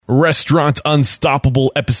Restaurant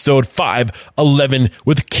Unstoppable, episode 511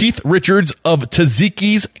 with Keith Richards of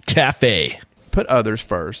Taziki's Cafe. Put others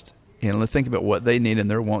first, and let's think about what they need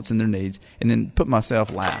and their wants and their needs, and then put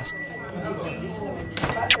myself last.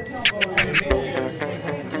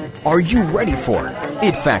 Are you ready for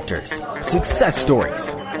it factors, success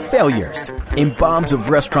stories, failures, and bombs of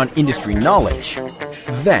restaurant industry knowledge?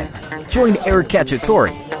 Then, join Eric Cacciatore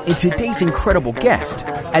and today's incredible guest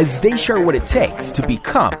as they share what it takes to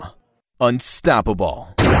become unstoppable.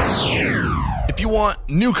 If you want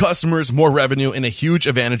new customers, more revenue, and a huge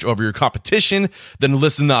advantage over your competition, then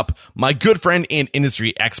listen up. My good friend and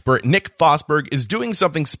industry expert, Nick Fosberg, is doing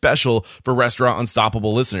something special for Restaurant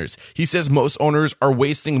Unstoppable listeners. He says most owners are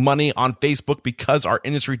wasting money on Facebook because our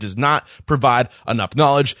industry does not provide enough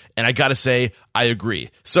knowledge, and I gotta say, I agree.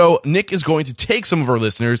 So Nick is going to take some of our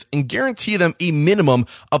listeners and guarantee them a minimum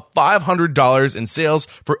of $500 in sales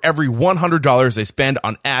for every $100 they spend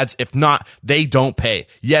on ads. If not, they don't pay.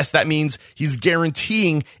 Yes, that means he's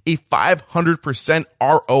guaranteeing a 500%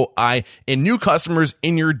 ROI in new customers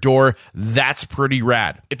in your door. That's pretty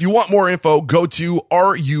rad. If you want more info, go to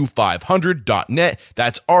ru500.net.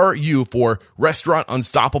 That's RU for Restaurant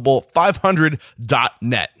Unstoppable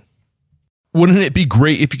 500.net. Wouldn't it be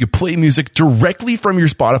great if you could play music directly from your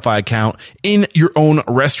Spotify account in your own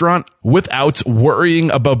restaurant without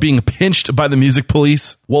worrying about being pinched by the music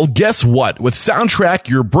police? Well, guess what? With Soundtrack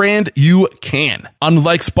Your Brand, you can.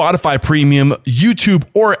 Unlike Spotify Premium, YouTube,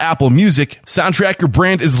 or Apple Music, Soundtrack Your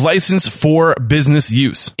Brand is licensed for business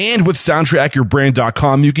use. And with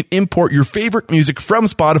SoundtrackYourBrand.com, you can import your favorite music from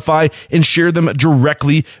Spotify and share them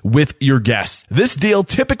directly with your guests. This deal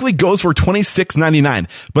typically goes for $26.99,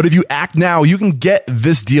 but if you act now, you can get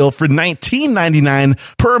this deal for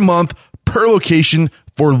 $19.99 per month, per location,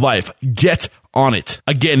 for life. Get on it.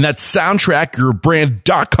 Again, that's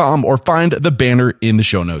soundtrackyourbrand.com or find the banner in the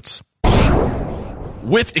show notes.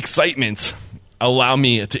 With excitement, allow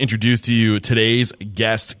me to introduce to you today's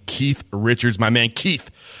guest, Keith Richards. My man, Keith,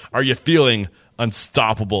 are you feeling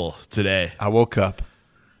unstoppable today? I woke up.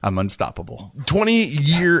 I'm unstoppable.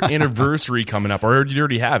 20-year anniversary coming up, or did you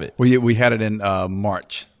already have it? We had it in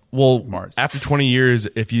March. Well, March. After 20 years,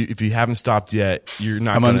 if you haven't stopped yet, you're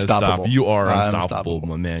not going to stop. You are unstoppable,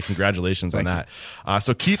 my man. Congratulations on that.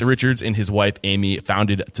 So Keith Richards and his wife, Amy,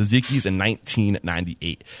 founded Taziki's in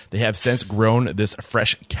 1998. They have since grown this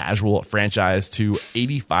fresh casual franchise to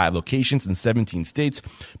 85 locations in 17 states.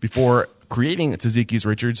 Before creating Taziki's,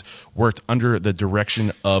 Richards worked under the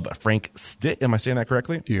direction of Frank Stitt. Am I saying that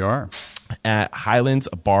correctly? You are. At Highlands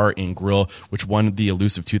Bar and Grill, which won the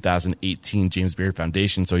elusive 2018 James Beard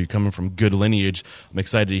Foundation. So you're coming from good lineage. I'm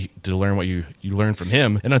excited to learn what you learned from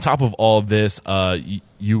him. And on top of all of this,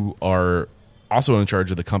 you are also in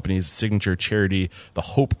charge of the company's signature charity, the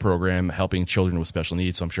Hope Program, helping children with special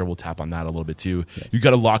needs. So I'm sure we'll tap on that a little bit too. Yes. You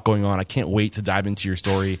got a lot going on. I can't wait to dive into your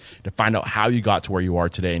story to find out how you got to where you are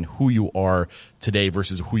today and who you are today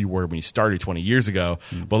versus who you were when you started 20 years ago.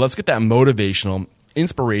 Mm-hmm. But let's get that motivational,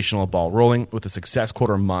 inspirational ball rolling with a success quote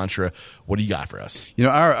or mantra. What do you got for us? You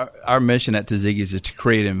know, our mission at Taziki's is to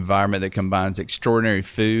create an environment that combines extraordinary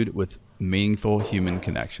food with meaningful human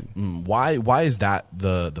connection. Why is that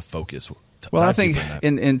the focus? Well, I think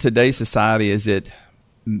in today's society is that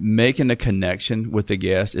making a connection with the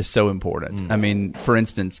guest is so important. I mean, for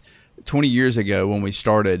instance, 20 years ago when we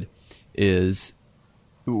started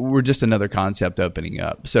we're just another concept opening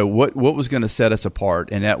up. So what was going to set us apart,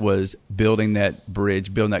 and that was building that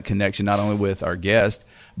bridge, building that connection not only with our guests,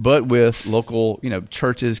 but with local,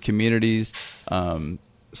 churches, communities,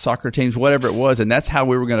 soccer teams, whatever it was. And that's how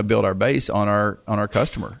we were going to build our base on our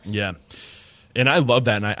customer. Yeah. And I love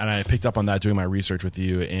that, and I picked up on that doing my research with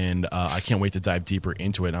you, and I can't wait to dive deeper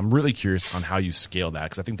into it. I'm really curious on how you scale that,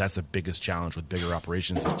 because I think that's the biggest challenge with bigger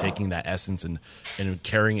operations is taking that essence and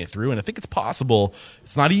carrying it through. And I think it's possible.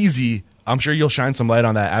 It's not easy. I'm sure you'll shine some light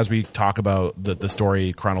on that as we talk about the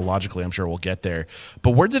story chronologically. I'm sure we'll get there.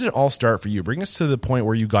 But where did it all start for you? Bring us to the point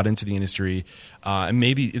where you got into the industry, and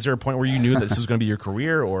maybe is there a point where you knew that this was going to be your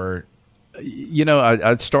career? Or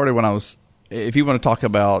I started when I was, if you want to talk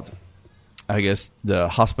about, I guess, the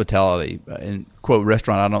hospitality and quote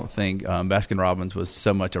restaurant, I don't think Baskin Robbins was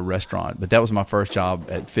so much a restaurant, but that was my first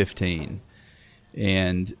job at 15,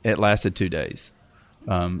 and it lasted 2 days.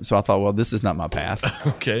 So I thought, well, this is not my path.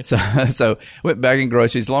 Okay. So went back in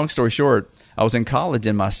groceries. Long story short, I was in college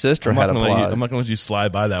and my sister had applied. I'm not going to let you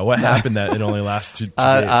slide by that. What happened that it only lasted 2 days?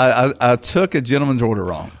 I took a gentleman's order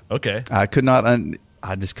wrong. Okay. I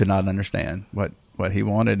just could not understand what he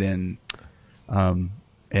wanted, and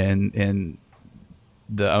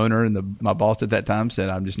the owner and my boss at that time said,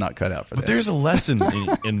 I'm just not cut out for that. But there's a lesson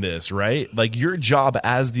in this, right? Like your job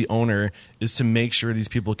as the owner is to make sure these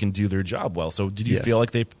people can do their job well. So did you feel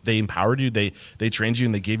like they empowered you? They trained you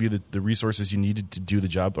and they gave you the resources you needed to do the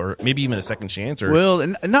job, or maybe even a second chance? Or well,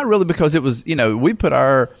 and not really, because it was, we put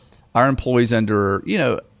our employees under,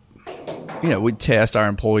 we test our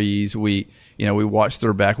employees. We watch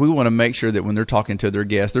their back. We want to make sure that when they're talking to their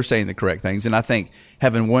guests, they're saying the correct things. And I think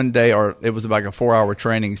having one day, or it was like a 4-hour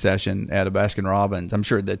training session at a Baskin Robbins, I'm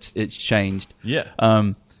sure it's changed. Yeah.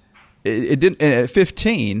 It didn't. And at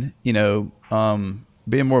 15,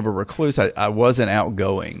 being more of a recluse, I wasn't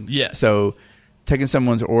outgoing. Yeah. So taking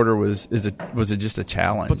someone's order was just a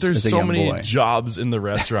challenge. But there's so many jobs in the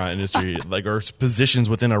restaurant industry, like, or positions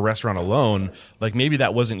within a restaurant alone. Like maybe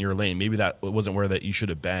that wasn't your lane. Maybe that wasn't where that you should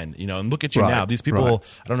have been. And look at you now. These people,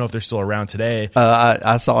 I don't know if they're still around today.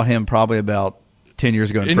 I saw him probably about 10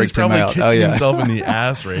 years ago and freaked him out. He's probably kicking himself in the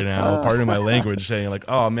ass right now, pardon my language, saying like,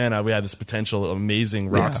 oh man, we had this potential amazing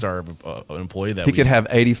rock star employee that he could have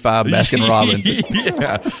 85 Baskin Robbins.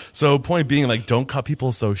 Yeah. So point being, like, don't cut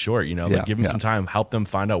people so short, like give them some time, help them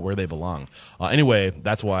find out where they belong. Anyway,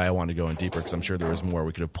 that's why I wanted to go in deeper, because I'm sure there was more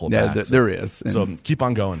we could have pulled back. There is. So keep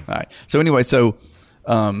on going. All right. So anyway,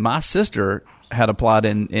 my sister had applied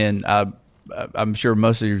in I'm sure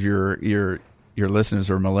most of your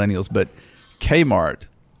listeners are millennials, but Kmart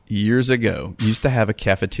years ago used to have a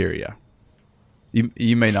cafeteria.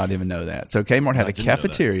 You may not even know that. So Kmart had a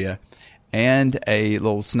cafeteria and a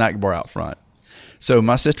little snack bar out front. So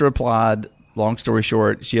my sister applied. Long story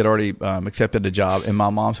short, she had already accepted a job, and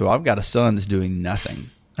my mom said, well, I've got a son that's doing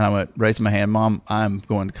nothing. And I raised my hand, Mom, I'm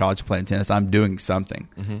going to college playing tennis. I'm doing something,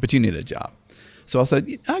 but you need a job. So I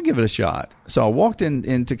said, I'll give it a shot. So I walked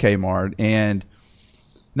into Kmart, and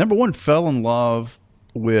number one, fell in love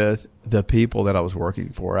with the people that I was working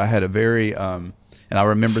for. I had a very, and I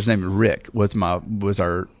remember his name, Rick, was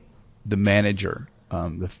the manager,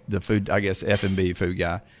 the food, I guess, F&B food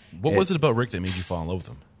guy. What was it about Rick that made you fall in love with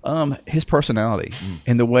him? His personality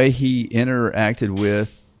and the way he interacted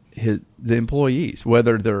with the employees,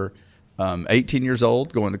 whether they're 18 years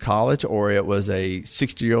old going to college, or it was a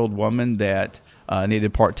 60-year-old woman that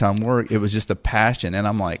needed part-time work. It was just a passion. And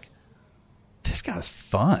I'm like, this guy's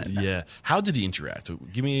fun. Yeah. How did he interact?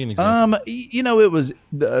 Give me an example. It was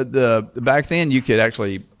the back then you could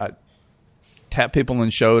actually tap people on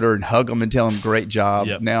the shoulder and hug them and tell them great job.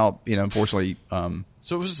 Yep. Now, unfortunately,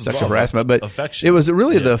 so it was sexual harassment, but affection. It was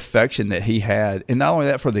really the affection that he had, and not only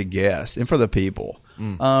that, for the guests and for the people.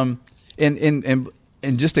 And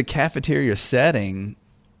just a cafeteria setting,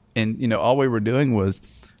 and all we were doing was,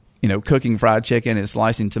 cooking fried chicken and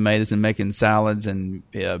slicing tomatoes and making salads and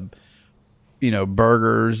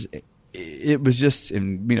burgers. It was just,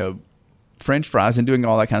 French fries and doing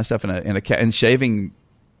all that kind of stuff and shaving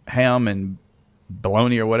ham and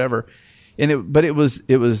bologna or whatever. But it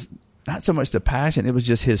was not so much the passion; it was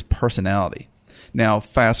just his personality. Now,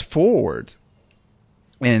 fast forward,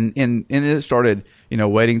 and it started,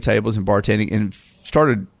 waiting tables and bartending, and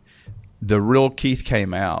started. The real Keith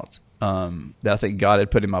came out that I think God had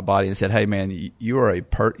put in my body and said, "Hey, man, you're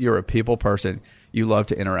a people person. You love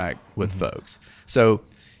to interact with folks." So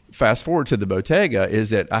fast forward to the Bottega is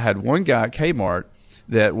that I had one guy at Kmart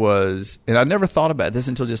that was, and I never thought about this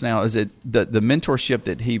until just now, is that the mentorship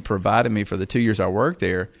that he provided me for the 2 years I worked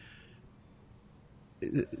there,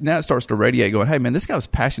 now it starts to radiate going, hey, man, this guy was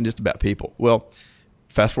passionate just about people. Well,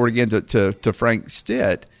 fast forward again to Frank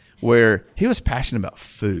Stitt, where he was passionate about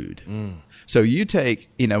food. So you take,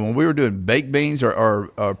 when we were doing baked beans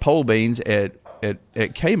or pole beans at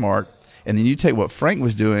Kmart, and then you take what Frank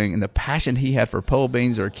was doing and the passion he had for pole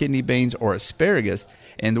beans or kidney beans or asparagus,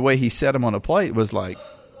 and the way he set them on a plate was like,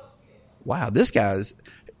 wow, this guy's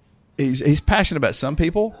he's passionate about some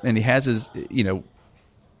people, and he has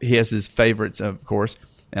his favorites, of course,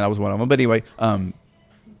 and I was one of them. But anyway,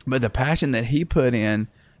 but the passion that he put in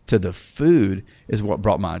to the food is what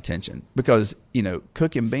brought my attention, because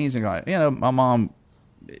cooking beans and my mom,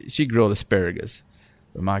 she grilled asparagus.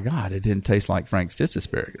 But my God, it didn't taste like Frank Stitt's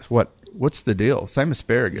asparagus. What's the deal? Same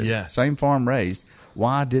asparagus, same farm raised.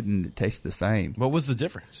 Why didn't it taste the same? What was the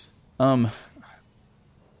difference? And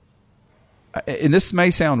this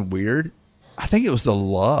may sound weird. I think it was the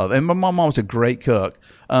love. And my mom was a great cook.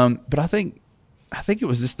 But I think it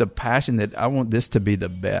was just the passion that I want this to be the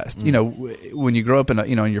best. When you grow up in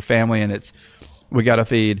your family and we got to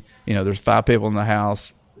feed, there's 5 people in the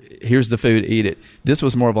house. Here's the food, eat it. This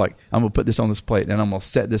was more of like, I'm going to put this on this plate and I'm going to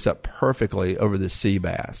set this up perfectly over this sea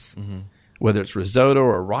bass. Whether it's risotto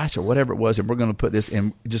or rice or whatever it was, and we're going to put this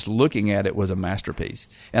in. Just looking at it was a masterpiece.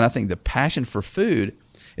 And I think the passion for food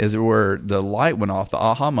is where the light went off, the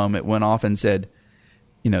aha moment went off and said,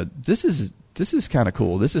 this is kind of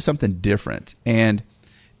cool. This is something different. And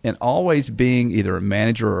always being either a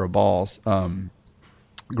manager or a boss,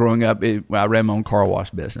 growing up, I ran my own car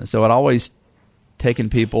wash business. So I'd always taken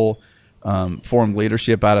people, formed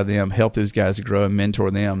leadership out of them, help those guys grow and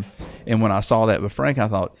mentor them. And when I saw that with Frank, I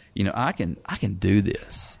thought, I can do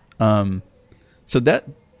this. So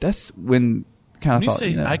that's when kind of When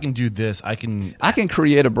you say I can do this, I can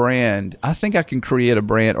create a brand. I think I can create a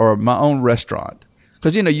brand or my own restaurant.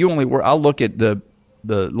 Because, you only work, I'll look at the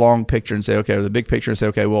long picture and say, okay, or the big picture and say,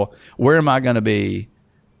 okay, well, where am I going to be?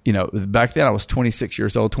 Back then I was 26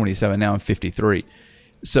 years old, 27. Now I'm 53.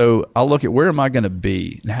 So I'll look at where am I going to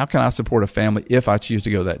be and how can I support a family if I choose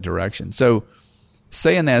to go that direction. So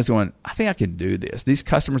saying that is going, I think I can do this. These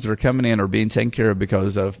customers that are coming in are being taken care of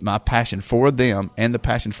because of my passion for them and the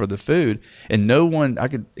passion for the food. And no one,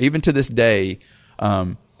 even to this day,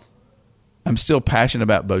 I'm still passionate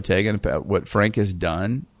about Bottega and about what Frank has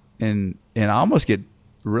done. And I almost get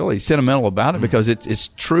really sentimental about it because it's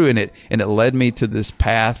true and it led me to this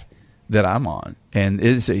path that I'm on. And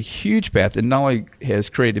it's a huge path that not only has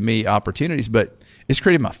created me opportunities, but it's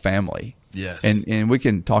created my family. Yes. And we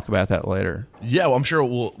can talk about that later. Yeah, well, I'm sure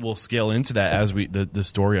we'll scale into that as the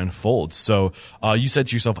story unfolds. So you said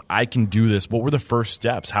to yourself, I can do this. What were the first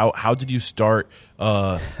steps? How did you start?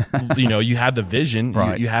 You had the vision,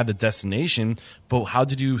 right. you had the destination, but how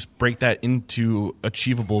did you break that into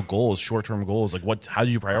achievable goals, short-term goals? Like how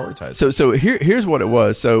do you prioritize? So here's what it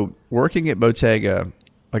was. So working at Bottega,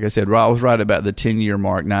 like I said, I was right about the 10-year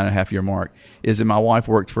mark, 9.5-year mark, is that my wife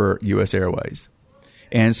worked for U.S. Airways.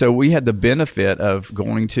 And so we had the benefit of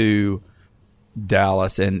going to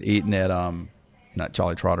Dallas and eating at not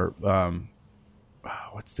Charlie Trotter.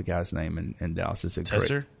 What's the guy's name in Dallas? Is it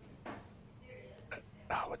Tesser?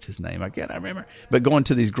 What's his name? I can't remember. But going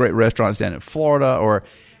to these great restaurants down in Florida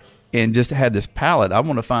and just had this palate. I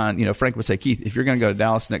want to find, Frank would say, Keith, if you're going to go to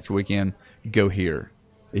Dallas next weekend, go here.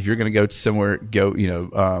 If you're going to go to somewhere, go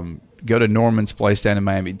to Norman's place down in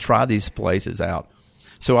Miami. Try these places out.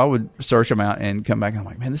 So I would search them out and come back and I'm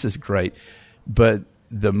like, man, this is great. But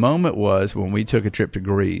the moment was when we took a trip to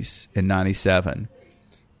Greece in 97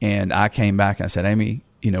 and I came back and I said, Amy,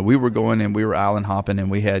 we were going and we were island hopping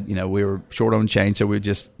and we had, we were short on change. So we would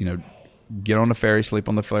just, get on the ferry, sleep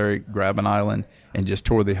on the ferry, grab an island and just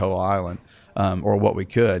tour the whole island or what we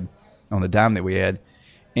could on the dime that we had.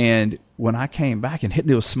 And when I came back and hit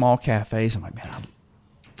those small cafes, I'm like, man,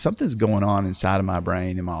 something's going on inside of my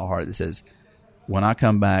brain and my heart that says, when I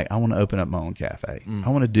come back, I want to open up my own cafe. I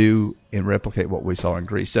want to do and replicate what we saw in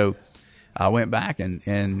Greece. So I went back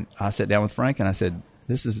and I sat down with Frank and I said,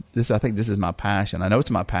 this. I think this is my passion. I know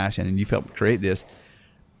it's my passion, and you've helped create this.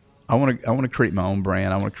 I want to create my own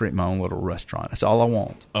brand. I want to create my own little restaurant. That's all I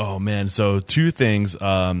want. Oh man! So two things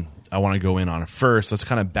I want to go in on. First, let's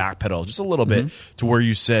kind of backpedal just a little bit to where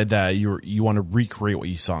you said that you want to recreate what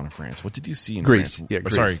you saw in France. What did you see in Greece? France? Yeah,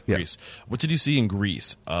 Greece. Greece. What did you see in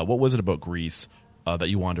Greece? What was it about Greece that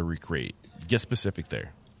you wanted to recreate? Get specific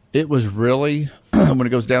there. It was really, when it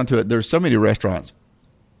goes down to it, there's so many restaurants.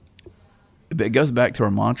 But it goes back to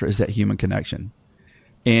our mantra is that human connection.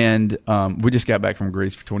 And we just got back from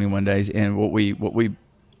Greece for 21 days, and what we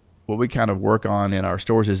kind of work on in our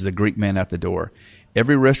stores is the Greek man at the door.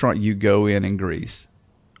 Every restaurant you go in Greece,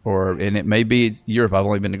 and it may be Europe, I've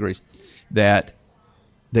only been to Greece, that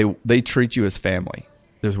they treat you as family.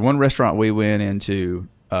 There's one restaurant we went into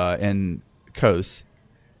in Kos,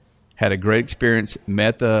 had a great experience,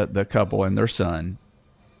 met the couple and their son.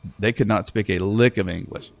 They could not speak a lick of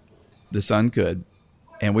English. The son could,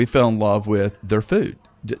 and we fell in love with their food.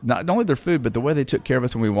 Not only their food, but the way they took care of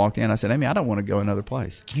us when we walked in. I said, Amy, I don't want to go another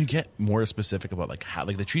place. Can you get more specific about how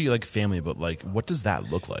they treat you like family, but what does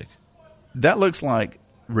that look like? That looks like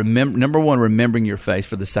number one, remembering your face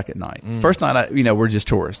for the second night. First night, we're just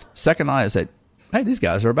tourists. Second night, I said, hey, these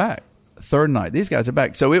guys are back. Third night, these guys are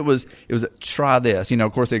back. So it was try this.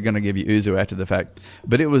 Of course, they're going to give you ouzo after the fact,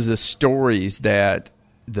 but it was the stories that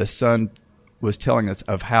the son was telling us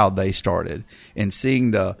of how they started, and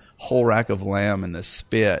seeing the whole rack of lamb and the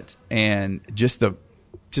spit and just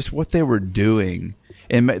what they were doing.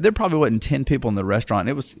 And there probably wasn't 10 people in the restaurant.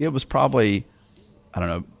 It was probably, I don't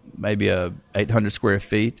know, maybe 800 square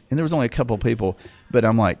feet, and there was only a couple of people. But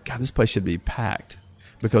I'm like, God, this place should be packed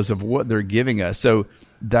because of what they're giving us. So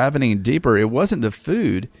diving in deeper, it wasn't the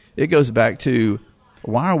food. It goes back to,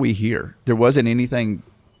 why are we here? There wasn't anything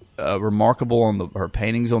remarkable on our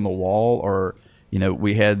paintings on the wall, or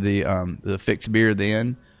we had the fixed beer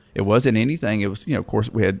then. It wasn't anything. It was of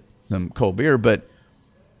course we had some cold beer, but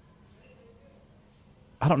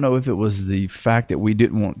I don't know if it was the fact that we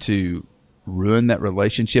didn't want to ruin that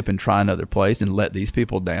relationship and try another place and let these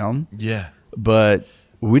people down. Yeah. But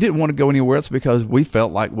we didn't want to go anywhere else because we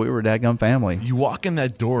felt like we were a daggum family. You walk in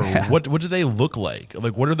that door. Yeah. What do they look like?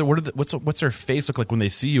 Like what's their face look like when they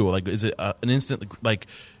see you? Like is it an instant like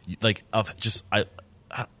of just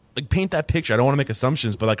like paint that picture. I don't want to make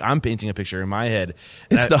assumptions, but like I'm painting a picture in my head.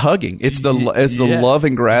 It's the hugging. It's the love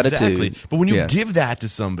and gratitude. Exactly. But when you give that to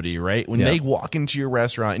somebody, right? When Yeah. they walk into your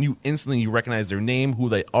restaurant and you instantly recognize their name, who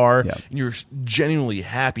they are, Yeah. and you're genuinely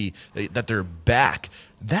happy that they're back,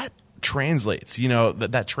 that translates. You know,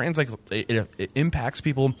 that translates. It impacts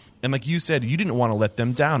people. And like you said, you didn't want to let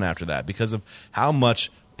them down after that because of how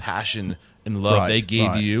much passion and love they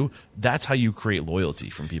gave you. That's how you create loyalty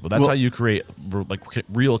from people. That's how you create like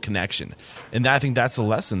real connection. And I think that's a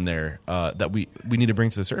lesson there that we need to bring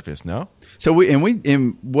to the surface. No. So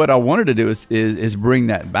what I wanted to do is bring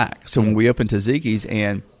that back. So when we opened Tzatziki's,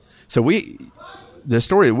 and so the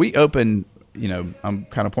story we opened. You know, I'm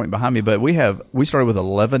kind of pointing behind me, but we started with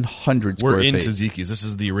 1,100 square feet. We're in Tzatziki's. This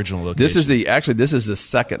is the original location. This is the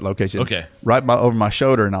second location. Okay. Right over my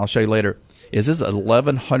shoulder, and I'll show you later. Is this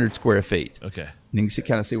 1,100 square feet? Okay. And you can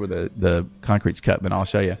kind of see where the concrete's cut, but I'll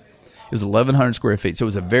show you. It was 1,100 square feet, so it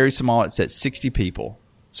was a very small. It said 60 people.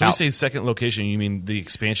 So you say second location, you mean the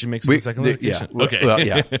expansion makes it the second location? Yeah. Okay. Well,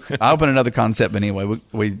 yeah. I opened another concept, but anyway,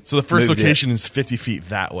 so the first location is 50 feet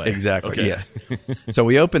that way. Exactly. Okay. Yes. So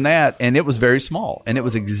we opened that, and it was very small, and it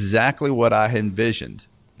was exactly what I envisioned.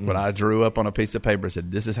 What I drew up on a piece of paper,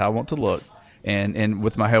 said, "This is how I want to look," and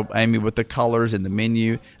with my help, Amy, with the colors and the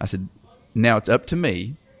menu, I said, "Now it's up to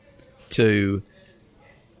me to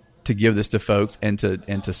give this to folks and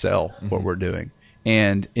to sell what we're doing."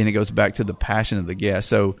 And it goes back to the passion of the guest.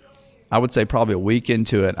 So I would say probably a week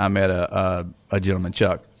into it, I met a gentleman,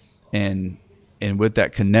 Chuck, and with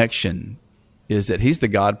that connection is that he's the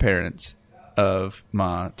godparents of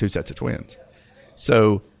my two sets of twins.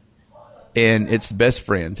 So, and it's the best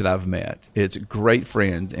friends that I've met. It's great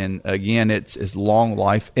friends, and again, it's long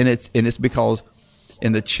life, and it's because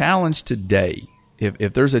in the challenge today,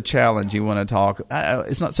 if there's a challenge you want to talk,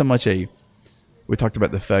 it's not so much we talked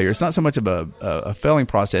about the failure. It's not so much of a failing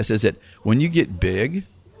process as that when you get big,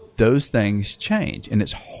 those things change, and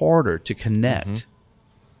it's harder to connect. Mm-hmm.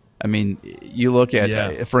 I mean, you look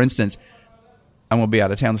at, for instance, I'm going to be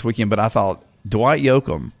out of town this weekend, but I thought Dwight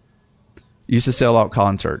Yoakam used to sell out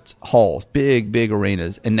concerts, halls, big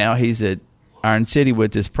arenas, and now he's at Iron City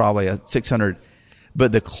with this probably a 600.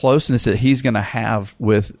 But the closeness that he's going to have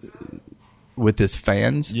with his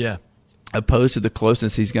fans, opposed to the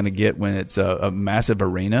closeness he's going to get when it's a massive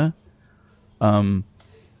arena.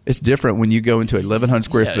 It's different when you go into 1,100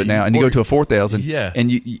 square foot now, and you go to a 4,000. Yeah, and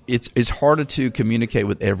it's harder to communicate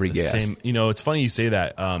with every guest. Same, it's funny you say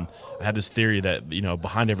that. I had this theory that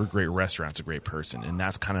behind every great restaurant's a great person, and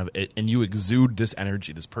that's kind of it. And you exude this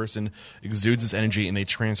energy. This person exudes this energy, and they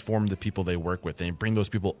transform the people they work with. They bring those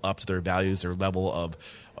people up to their values, their level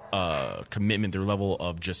of commitment, their level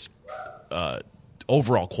of just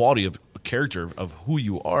overall quality of character of who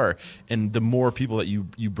you are. And the more people that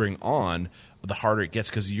you bring on, the harder it gets,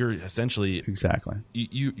 because you're essentially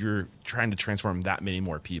you're trying to transform that many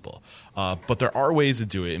more people. But there are ways to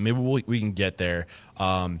do it, and maybe we can get there.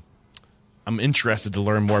 I'm interested to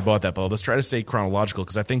learn more about that, but let's try to stay chronological,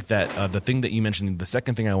 because I think that the thing that you mentioned, the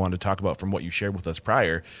second thing I wanted to talk about from what you shared with us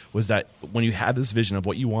prior, was that when you had this vision of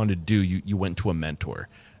what you wanted to do, you went to a mentor.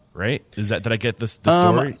 Right? Did I get the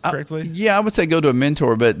story correctly? Yeah, I would say go to a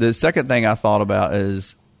mentor. But the second thing I thought about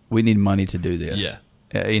is we need money to do this. Yeah.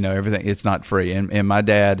 Everything, it's not free. And my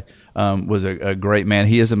dad was a great man.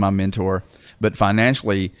 He isn't my mentor, but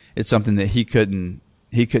financially, it's something that he couldn't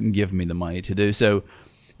give me the money to do. So,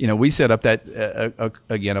 we set up that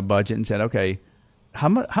again a budget and said, okay,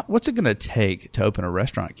 what's it going to take to open a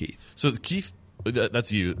restaurant, Keith? So Keith.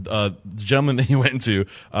 That's you. The gentleman that you went into,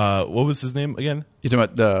 what was his name again? You're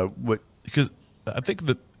talking about what? Because I think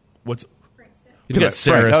that what's... You got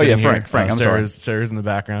Sarah. Oh, yeah, Frank. I'm sorry. Sarah's in the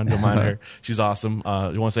background. Don't mind her. She's awesome.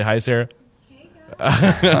 You want to say hi, Sarah? You're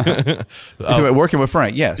talking about working with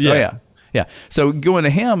Frank, yes. Yeah. Oh, yeah. Yeah. So going to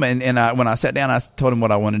him, and when I sat down, I told him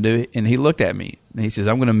what I wanted to do, and he looked at me, and he says,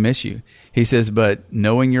 I'm going to miss you. He says, but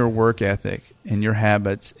knowing your work ethic and your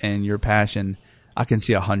habits and your passion, I can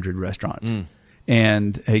see 100 restaurants.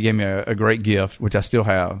 And he gave me a great gift, which I still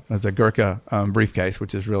have. It's a Gurkha briefcase,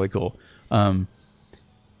 which is really cool. And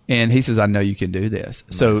he says, I know you can do this.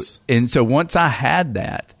 Nice. So once I had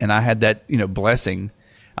that, and I had that, blessing,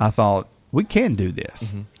 I thought, we can do this.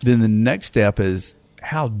 Mm-hmm. Then the next step is,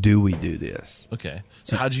 how do we do this? Okay.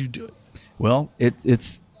 So how did you do it? Well,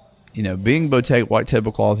 it's being Bottega white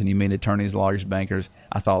tablecloth, and you mean attorneys, lawyers, bankers,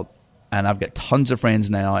 I thought, and I've got tons of friends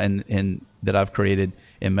now and that I've created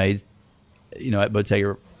and made, at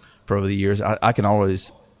Bottega for over the years. I can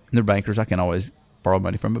always, they're bankers, I can always borrow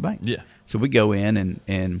money from a bank. Yeah. So we go in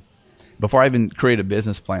and before I even create a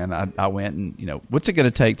business plan, I went and, what's it going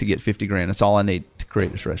to take to get $50,000? That's all I need to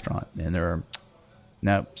create this restaurant. And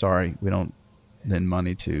no, sorry, we don't lend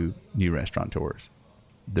money to new restaurateurs.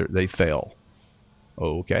 They fail.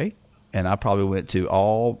 Okay. And I probably went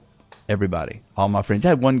to everybody, all my friends. I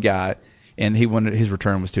had one guy, and his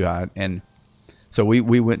return was too high. And so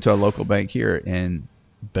we went to a local bank here and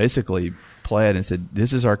basically pled and said,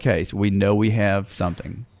 this is our case. We know we have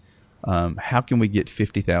something. How can we get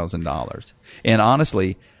 $50,000? And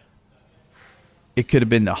honestly, it could have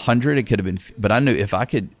been 100. It could have been, but I knew if I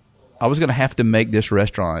was going to have to make this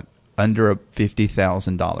restaurant under a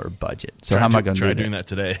 $50,000 budget. So how am I going to do that? Try doing that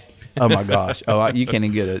today. Oh my gosh! You can't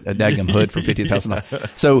even get a daggum hood for $50,000.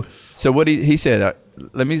 So what he said?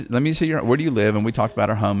 Let me see where do you live? And we talked about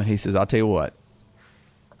our home. And he says, I'll tell you what,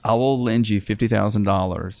 I will lend you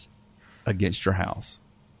 $50,000 against your house,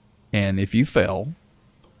 and if you fail,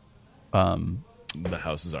 the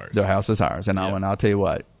house is ours. The house is ours. And I'll tell you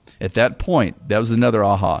what. At that point, that was another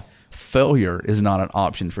aha. Failure is not an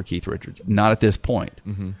option for Keith Richards. Not at this point,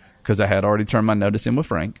 because I had already turned my notice in with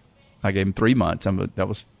Frank. I gave him 3 months. That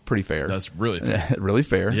was pretty fair. That's really fair. Really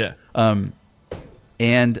fair. Yeah.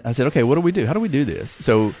 And I said, okay, what do we do? How do we do this?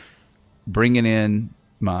 So bringing in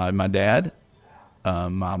my dad,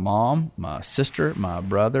 my mom, my sister, my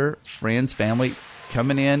brother, friends, family,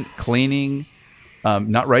 coming in, cleaning,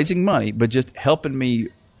 not raising money, but just helping me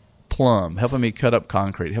plumb, helping me cut up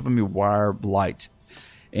concrete, helping me wire lights,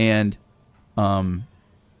 and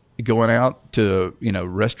going out to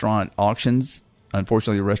restaurant auctions.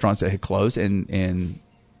 Unfortunately, the restaurants that had closed and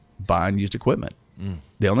buying used equipment.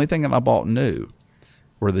 The only thing that I bought new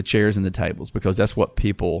were the chairs and the tables, because that's what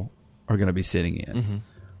people are going to be sitting in.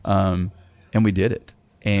 And we did it,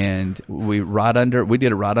 and we did it right under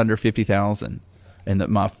 $50,000. And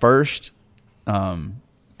my first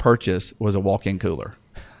purchase was a walk-in cooler.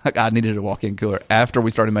 I needed a walk-in cooler. After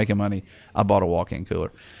we started making money, I bought a walk-in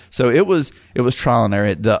cooler. So it was trial and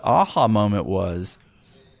error. The aha moment was,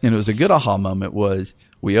 and it was a good aha moment, was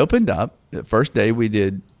we opened up. The first day we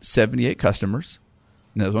did 78 customers.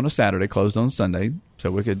 And that was on a Saturday, closed on Sunday,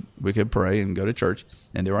 so we could pray and go to church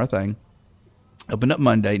and do our thing. Opened up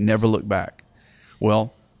Monday, never looked back.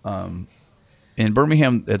 Well, in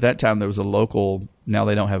Birmingham at that time there was a local. Now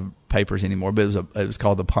they don't have papers anymore, but it was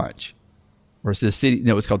called The Punch, or it's the city.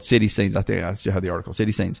 No, it's called City Scenes. I think I still have the article,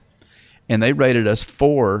 City Scenes, and they rated us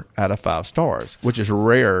 4 out of 5 stars, which is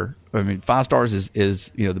rare. I mean, 5 stars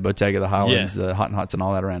is the Bottega, the Highlands, the Hot and Hots, and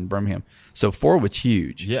all that around Birmingham. So 4 was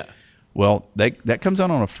huge. Yeah. Well, that comes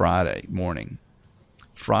out on a Friday morning.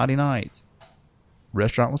 Friday night,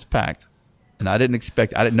 restaurant was packed, and I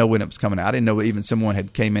didn't know when it was coming out. I didn't know even someone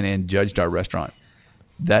had came in and judged our restaurant.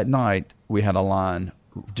 That night, we had a line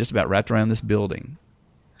just about wrapped around this building.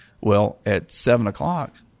 Well, at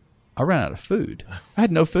 7:00, I ran out of food. I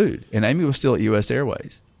had no food, and Amy was still at U.S.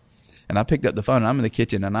 Airways. And I picked up the phone, and I'm in the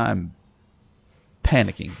kitchen, and I'm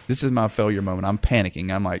panicking. This is my failure moment. I'm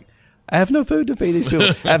panicking. I'm like, I have no food to feed these people.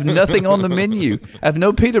 I have nothing on the menu. I have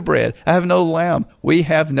no pita bread. I have no lamb. We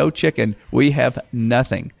have no chicken. We have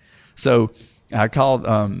nothing. So I called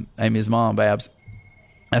Amy's mom, Babs.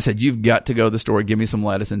 I said, you've got to go to the store. Give me some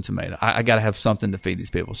lettuce and tomato. I got to have something to feed these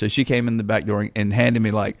people. So she came in the back door and handed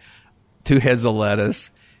me like 2 heads of lettuce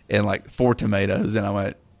and like 4 tomatoes. And I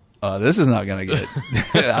went, this is not going to get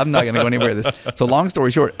I'm not going to go anywhere with this. So long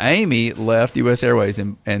story short, Amy left U.S. Airways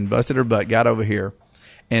and busted her butt, got over here.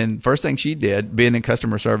 And first thing she did, being in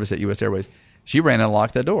customer service at U.S. Airways, she ran and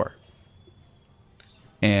locked the door.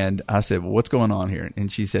 And I said, well, what's going on here? And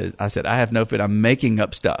she said, I have no food. I'm making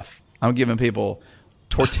up stuff. I'm giving people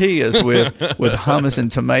tortillas with hummus and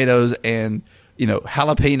tomatoes and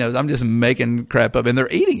jalapenos. I'm just making crap up, and they're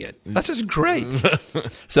eating it. That's just great.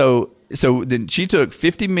 So then she took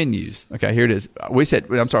 50 menus. Okay, here it is. We said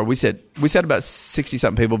about 60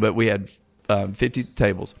 something people, but we had 50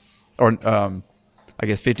 tables, or I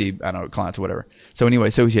guess 50, I don't know, clients or whatever. So anyway,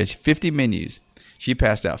 so she had 50 menus. She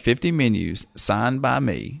passed out 50 menus signed by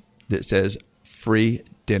me that says free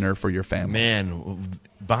dinner for your family. Man,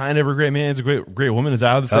 behind every great man is a great woman. Is that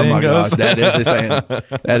how the saying goes? Gosh, that is the saying.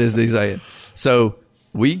 That is the saying. So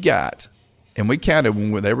we counted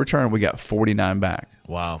when they returned, we got 49 back.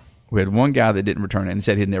 Wow. We had one guy that didn't return it and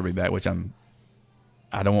said he'd never be back, which I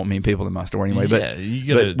don't want mean people in my store anyway, but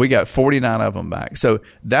we got 49 of them back. So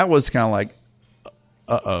that was kind of like,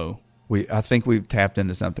 I think we've tapped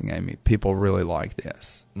into something, Amy. People really like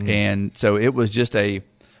this. And so it was just a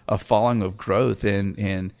falling of growth,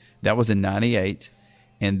 and that was in 98.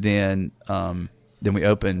 And then we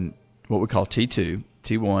opened what we call T2,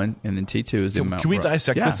 T1, and then T2 is in Mount Can we Brooke.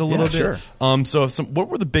 dissect this a little bit? Sure. So what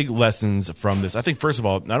were the big lessons from this? I think, first of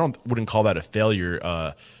all, wouldn't call that a failure.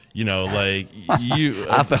 Like you,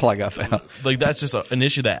 I felt like I failed. Like that's just an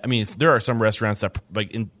issue that, I mean, there are some restaurants that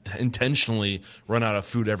like intentionally run out of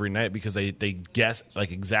food every night because they guess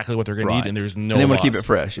like exactly what they're going to eat, and there's no. And they want loss. to keep it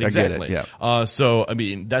fresh. Exactly. I get it. Yeah. So I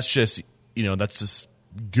mean, that's just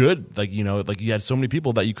good. Like like you had so many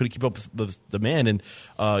people that you couldn't keep up with the demand, and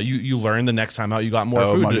you learned the next time out you got more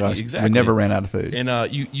food. My gosh. Exactly. We never ran out of food,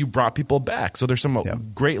 and you brought people back. So there's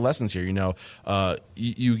some great lessons here.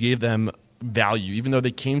 You gave them value, even though they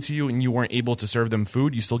came to you and you weren't able to serve them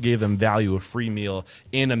food, you still gave them value, a free meal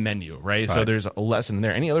and a menu, right? So there's a lesson in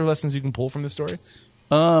there. Any other lessons you can pull from this story?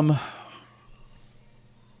 I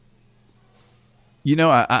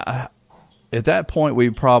at that point we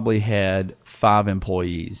probably had 5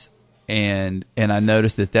 employees, and I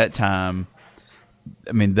noticed at that time,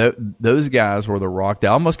 I mean, those guys were the rock. They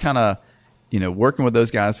almost kind of, working with those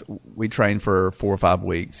guys, we trained for 4 or 5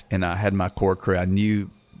 weeks, and I had my core crew. I knew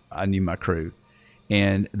my crew,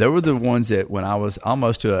 and they were the ones that when I was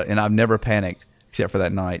almost and I've never panicked except for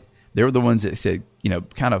that night. They were the ones that said,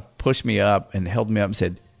 kind of pushed me up and held me up and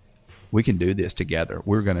said, we can do this together.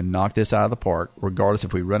 We're going to knock this out of the park, regardless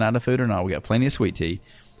if we run out of food or not. We got plenty of sweet tea.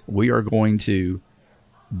 We are going to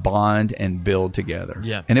bond and build together.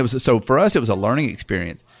 Yeah. And so for us, it was a learning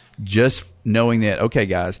experience, just knowing that, okay,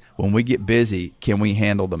 guys, when we get busy, can we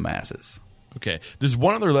handle the masses? Okay. There's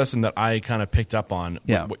one other lesson that I kind of picked up on.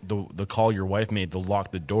 Yeah. The call your wife made to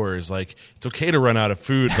lock the doors. Like, it's okay to run out of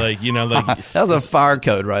food. Like, that was a fire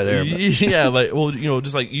code right there. Yeah. Like, well,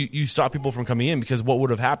 just like you stop people from coming in, because what would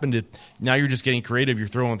have happened if now you're just getting creative. You're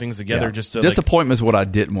throwing things together just to disappointment is what I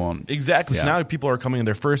didn't want. Exactly. Yeah. So now people are coming in.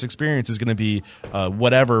 Their first experience is going to be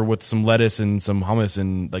whatever with some lettuce and some hummus,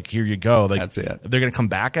 and like, here you go. Like, that's it. They're going to come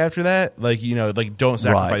back after that. Like, like, don't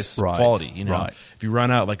sacrifice quality. Right. If you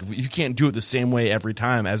run out, like, if you can't do it the same way every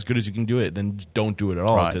time, as good as you can do it, then don't do it at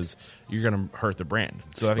all, because you're going to hurt the brand.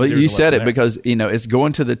 So I think you said it, because it's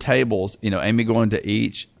going to the tables. Amy going to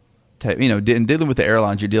each, dealing with the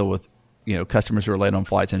airlines, you deal with customers who are late on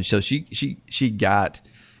flights, and so she got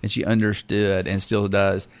and she understood and still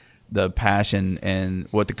does the passion and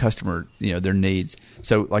what the customer their needs.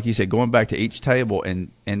 So like you said, going back to each table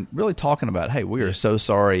and really talking about, hey, we are so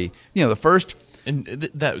sorry. The first. And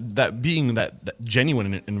that being that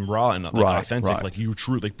genuine and raw and authentic, like you're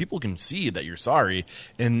true, like people can see that you're sorry,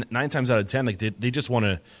 and 9 times out of 10, like they just want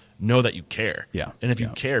to know that you care. Yeah. And if you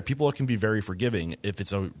care, people can be very forgiving if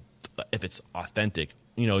it's authentic.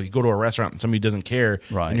 You go to a restaurant and somebody doesn't care,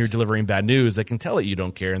 and you're delivering bad news, they can tell that you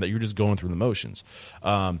don't care and that you're just going through the motions.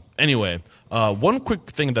 Anyway, one quick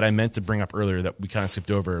thing that I meant to bring up earlier that we kind of skipped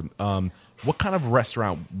over. What kind of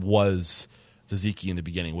restaurant was Tzatziki in the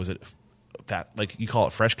beginning? Was it that, like, you call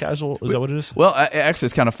it fresh casual? Is that what it is? Well, actually,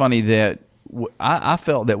 it's kind of funny that I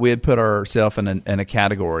felt that we had put ourselves in a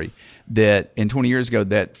category that in 20 years ago,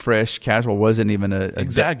 that fresh casual wasn't even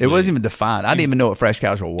exactly. It wasn't even defined. I didn't even know what fresh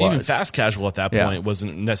casual was. Even fast casual at that point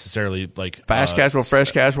wasn't necessarily like fast casual,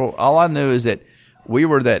 fresh casual. All I knew is that we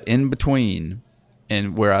were that in between,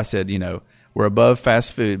 and where I said, we're above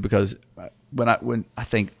fast food, because when I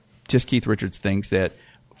think just Keith Richards thinks that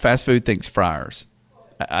fast food thinks fryers.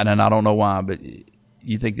 And I don't know why, but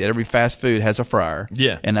you think that every fast food has a fryer.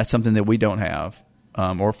 Yeah. And that's something that we don't have,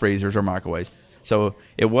 or freezers or microwaves. So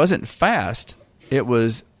it wasn't fast. It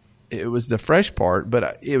was the fresh part,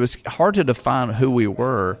 but it was hard to define who we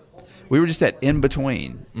were. We were just that in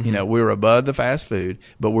between. Mm-hmm. We were above the fast food,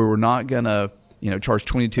 but we were not going to, charge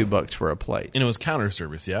 $22 for a plate. And it was counter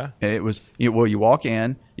service, yeah? It was, you walk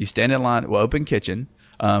in, you stand in line, open kitchen.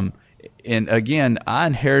 And again,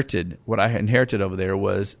 what I inherited over there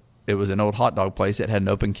was an old hot dog place that had an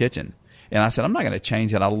open kitchen. And I said, I'm not going to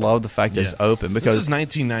change that. I love the fact that it's open, because this is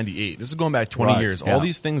 1998. This is going back 20 years. Yeah. All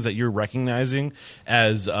these things that you're recognizing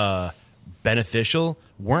as beneficial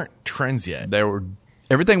weren't trends yet.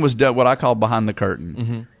 Everything was done what I call behind the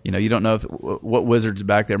curtain. Mm-hmm. You don't know what wizard's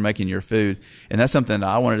back there making your food. And that's something that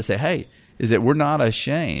I wanted to say, hey, is that we're not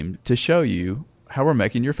ashamed to show you how we're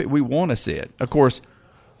making your food. We want to see it. Of course,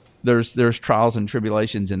 there's trials and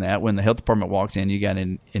tribulations in that. When the health department walks in, you got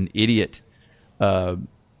an idiot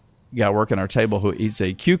guy working our table who eats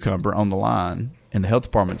a cucumber on the line, and the health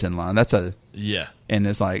department's in line. That's a Yeah. and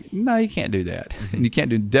it's like, no, you can't do that. And you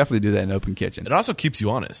can't definitely do that in an open kitchen. It also keeps you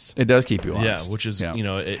honest. It does keep you honest. Yeah, which is, you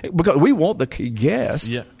know, because we want the guest.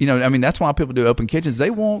 Yeah. You know, I mean, that's why people do open kitchens. They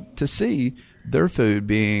want to see their food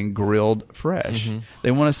being grilled fresh.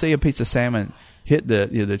 They want to see a piece of salmon hit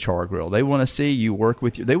the char grill. They want to see you work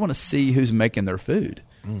with you. They want to see who's making their food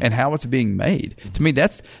and how it's being made. To me,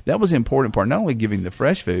 that was the important part. Not only giving the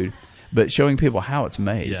fresh food, but showing people how it's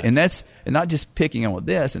made. Yeah. And that's and not just picking on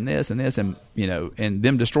this and this and this and you know and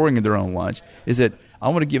them destroying their own lunch. Is that I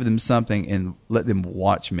want to give them something and let them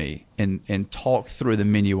watch me and talk through the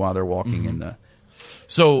menu while they're walking in the.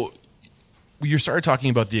 So you started talking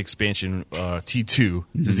about the expansion T2,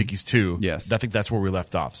 Tzatziki's 2. Yes. I think that's where we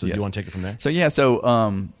left off. So do you want to take it from there? So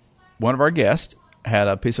one of our guests had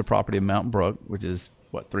a piece of property in Mountain Brook, which is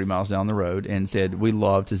 3 miles down the road, and said, "We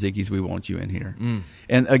love Tzatziki's. We want you in here."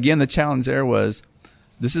 And again, the challenge there was,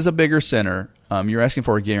 this is a bigger center. You're asking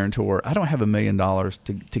for a guarantor. I don't have $1 million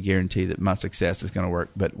to guarantee that my success is going to work.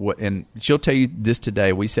 But and she'll tell you this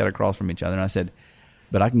today. We sat across from each other, and I said,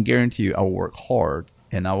 "But I can guarantee you, I will work hard,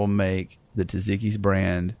 and I will make the Tzatziki's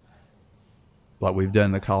brand like we've done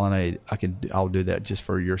in the Colonnade. I'll do that just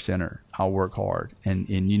for your center. I'll work hard, and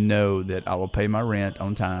you know that I will pay my rent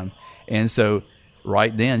on time." And so.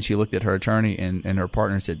 Right then, she looked at her attorney and her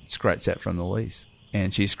partner and said, "Scratch that from the lease."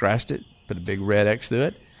 And she scratched it, put a big red X through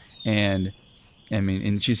it, and I mean,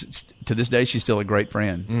 and she's to this day she's still a great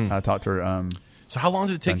friend. I talked to her. So how long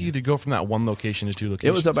did it take you to go from that one location to 2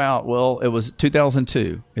 locations? It was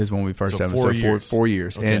 2002 is when we first So opened. 4 years. 4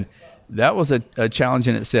 years, Okay. and that was a challenge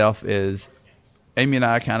in itself. Is Amy and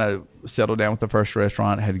I kind of settled down with the first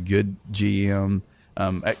restaurant, had a good GM,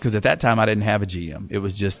 because at that time I didn't have a GM. It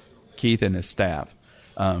was just Keith and his staff.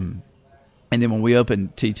 And then when we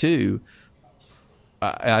opened T2,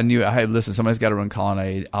 I knew, hey, listen, somebody's got to run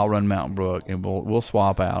Colonnade. I'll run Mountain Brook, and we'll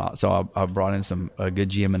swap out. So I brought in a good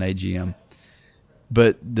GM and AGM.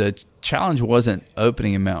 But the challenge wasn't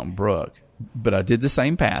opening in Mountain Brook, but I did the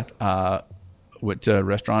same path. Went to a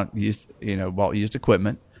restaurant, bought used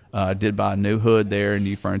equipment. Did buy a new hood there and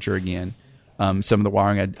new furniture again. Some of the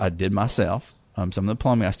wiring I did myself. Some of the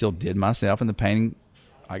plumbing I still did myself, and the painting,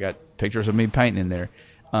 I got pictures of me painting in there.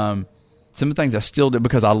 Some of the things I still do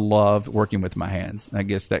because I love working with my hands. I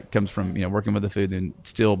guess that comes from working with the food and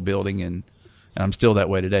still building, and I'm still that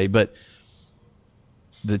way today. But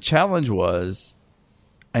the challenge was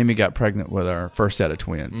Amy got pregnant with our first set of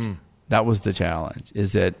twins. That was the challenge.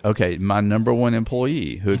 Is that okay? My number one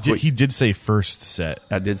employee who he did say first set.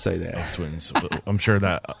 I did say that Of twins. I'm sure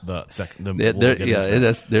that the second. There's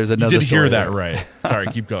another. You did hear story that there. right. Sorry,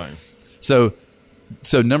 keep going.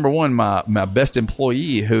 So number one, my best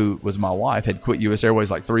employee, who was my wife, had quit U.S. Airways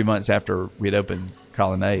like 3 months after we'd opened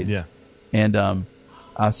Colonnade. Yeah. And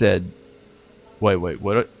I said, wait,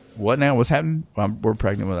 what now? What's happening? We're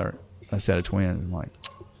pregnant with a set of twins. I'm like,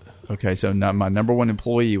 okay, so now my number one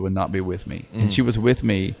employee would not be with me. And she was with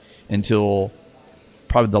me until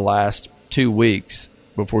probably the last 2 weeks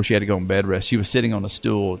before she had to go on bed rest. She was sitting on a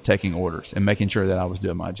stool taking orders and making sure that I was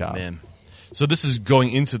doing my job. Man. So this is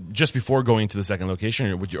going into just before going to the second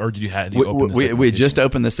location, or did you had to open the second we location? just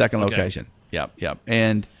opened the second Okay. location. Yep.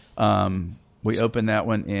 And we opened that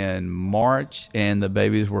one in March, and the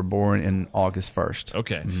babies were born in August 1st.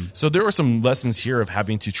 Okay. So there were some lessons here of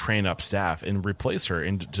having to train up staff and replace her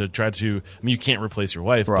and to try to, I mean, you can't replace your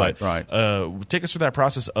wife, Right. but take us through that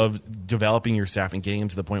process of developing your staff and getting them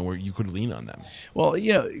to the point where you could lean on them. Well,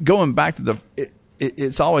 going back to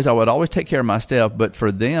it's always, I would always take care of my staff, but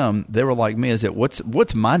for them, they were like me, is that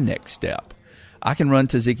what's my next step? I can run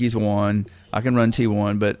Tzatziki's 1, I can run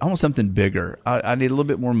T1, but I want something bigger. I need a little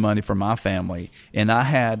bit more money for my family, and I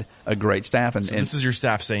had a great staff. And, So this is your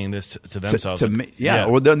staff saying this to themselves. to me, yeah.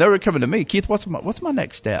 Or they were coming to me, Keith, what's my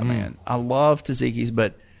next step, man? I love Tzatziki's,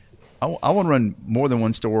 but I want to run more than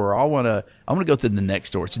one store, or I want to go to the next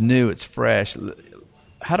store. It's new, it's fresh.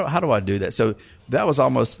 How do I do that? So that was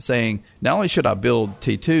almost saying, not only should I build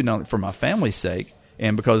T2 not only for my family's sake,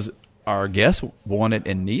 and because our guests want it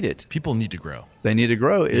and need it. People need to grow. They need to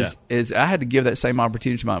grow. Is I had to give that same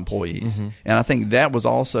opportunity to my employees, and I think that was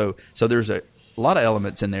also so. There's a lot of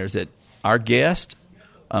elements in there. Is that our guest?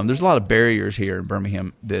 There's a lot of barriers here in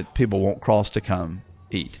Birmingham that people won't cross to come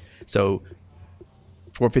eat. So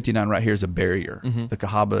 459 right here is a barrier. The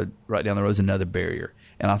Cahaba right down the road is another barrier.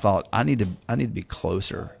 And I thought I need to be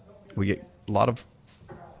closer. We get a lot of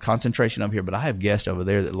concentration up here, but I have guests over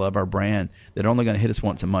there that love our brand that are only going to hit us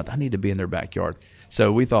once a month. I need to be in their backyard.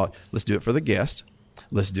 So we thought, let's do it for the guest.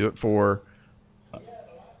 Let's do it for,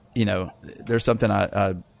 there's something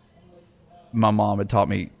my mom had taught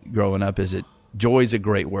me growing up, is that joy is a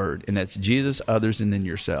great word, and that's Jesus, others, and then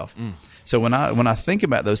yourself. So when I think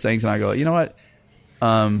about those things, and I go, you know what,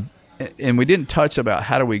 and we didn't touch about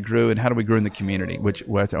how do we grow and how do we grow in the community, which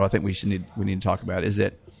I think we need to talk about, is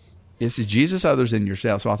that it's Jesus, others, and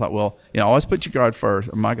yourself. So I thought, well, always put your God first,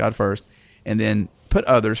 or my God first, and then put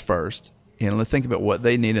others first, and let's think about what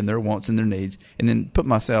they need and their wants and their needs, and then put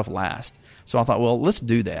myself last. So I thought, well, let's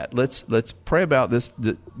do that. Let's pray about this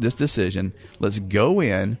decision. Let's go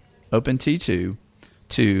in, open T2,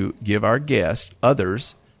 to give our guests,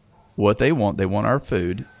 others, what they want. They want our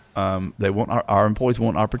food. They want our employees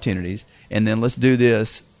want opportunities, and then let's do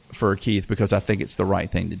this for Keith because I think it's the right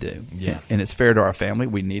thing to do. Yeah, and it's fair to our family.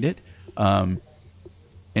 We need it, and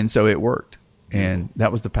so it worked, and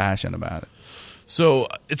that was the passion about it. So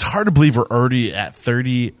it's hard to believe we're already at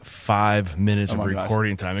 35 minutes of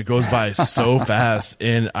recording time. It goes by so fast,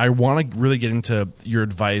 and I want to really get into your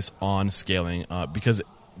advice on scaling because,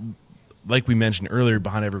 like we mentioned earlier,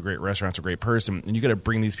 behind every great restaurant's a great person, and you got to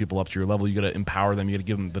bring these people up to your level. You got to empower them. You got to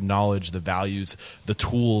give them the knowledge, the values, the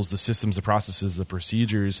tools, the systems, the processes, the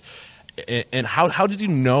procedures. And how did you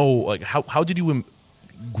know? Like how did you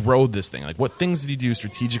grow this thing? Like what things did you do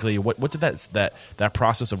strategically? What did that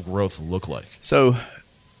process of growth look like? So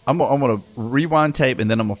I'm going to rewind tape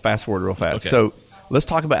and then I'm going to fast forward real fast. Okay. So let's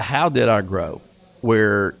talk about how did I grow?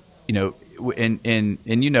 Where and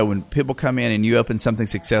when people come in and you open something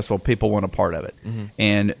successful, people want a part of it. Mm-hmm.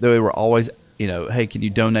 And they were always, hey, can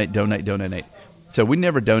you donate? So we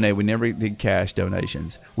never donated. We never did cash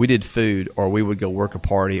donations. We did food, or we would go work a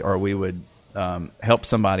party, or we would help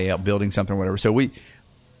somebody out building something or whatever. So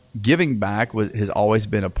giving back has always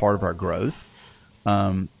been a part of our growth.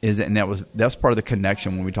 That's part of the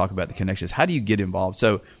connection when we talk about the connections. How do you get involved?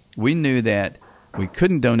 So we knew that we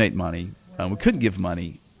couldn't donate money. We couldn't give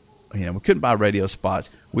money. We couldn't buy radio spots.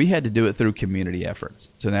 We had to do it through community efforts.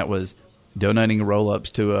 So that was donating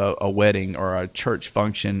roll-ups to a wedding or a church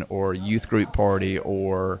function or a youth group party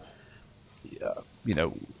or,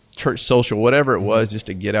 church social, whatever it was, just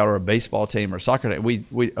to get out, or a baseball team or soccer team.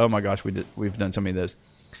 We oh my gosh, we've done so many of those.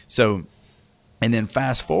 So, and then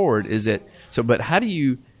fast forward but how do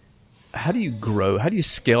you grow? How do you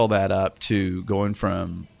scale that up to going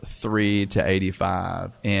from 3 to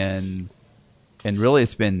 85? And really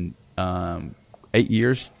it's been 8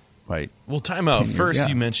 years. Right. Well, time out. First,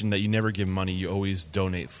 you mentioned that you never give money. You always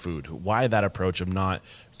donate food. Why that approach of not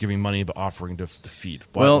giving money but offering to feed?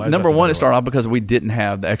 Why number one, it started off because we didn't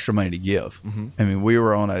have the extra money to give. Mm-hmm. I mean, we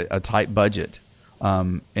were on a tight budget,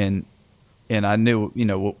 and I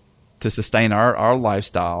knew, to sustain our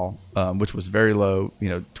lifestyle, which was very low,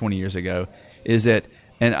 20 years ago,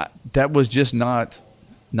 that was just not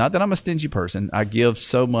that I'm a stingy person. I give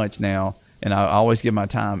so much now, and I always give my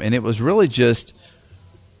time, and it was really just,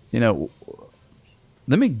 let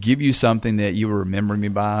me give you something that you will remember me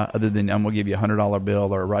by, other than I'm going to give you $100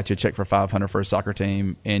 bill or write you a check for $500 for a soccer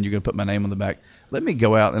team, and you're going to put my name on the back. Let me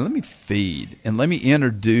go out and let me feed, and let me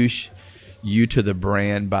introduce you to the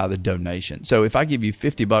brand by the donation. So if I give you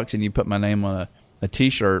 $50 and you put my name on a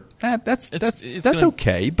T-shirt, that's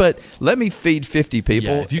okay. But let me feed 50 people.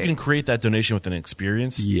 Yeah, if you can create that donation with an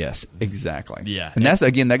experience. Yes, exactly. Yeah, and that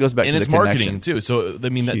goes back to the connection. And it's marketing too. So I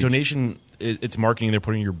mean, that donation, it's marketing. They're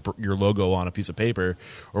putting your logo on a piece of paper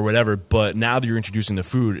or whatever. But now that you're introducing the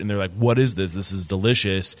food, and they're like, "What is this? This is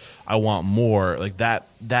delicious. I want more." Like that.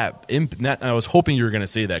 I was hoping you were going to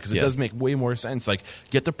say that, because it does make way more sense. Like,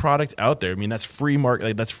 get the product out there. I mean, that's free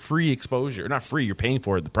that's free exposure. Not free. You're paying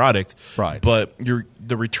for the product, right? But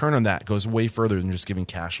the return on that goes way further than just giving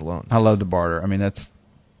cash alone. I love to barter. I mean, that's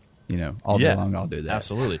all day long I'll do that.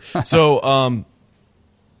 Absolutely. So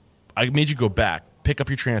I made you go back, pick up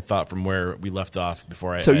your train of thought from where we left off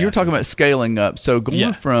before So you were talking about scaling up. So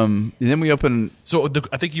going from, and then we open. So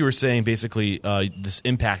I think you were saying basically this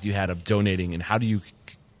impact you had of donating, and how do you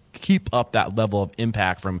keep up that level of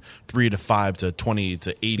impact from 3 to 5 to 20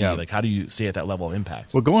 to 80? Yeah. Like, how do you stay at that level of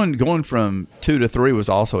impact? Well, going from 2 to 3 was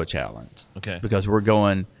also a challenge. Okay. Because we're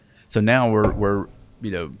going, so now we're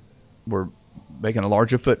making a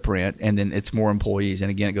larger footprint, and then it's more employees.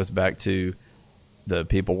 And again, it goes back to the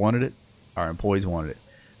people wanted it, our employees wanted it.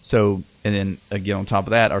 So, and then again, on top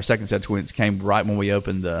of that, our second set of twins came right when we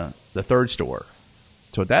opened the third store.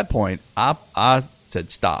 So at that point, I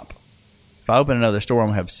said, stop. If I open another store, I'm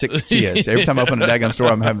going to have 6 kids. Every time I open a daggone store,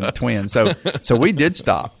 I'm having a twin. So we did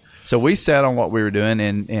stop. So we sat on what we were doing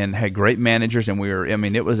and had great managers, and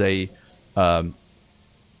it was it's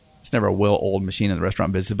never a well-oiled machine in the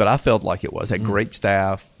restaurant business, but I felt like it was. Had great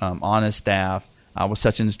staff, honest staff. I was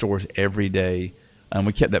touching the stores every day, and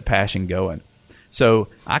we kept that passion going. So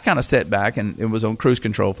I kind of sat back, and it was on cruise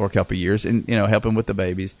control for a couple of years, and helping with the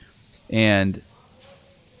babies. And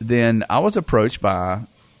then I was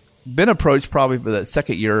been approached probably for the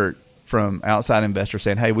second year from outside investors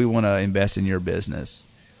saying, hey, we want to invest in your business.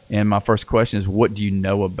 And my first question is, what do you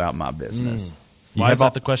know about my business? Why is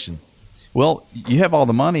that the question? Well, you have all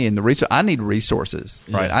the money and the resources. I need resources,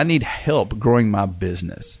 right? Yeah. I need help growing my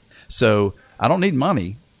business. So I don't need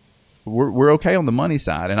money. We're okay on the money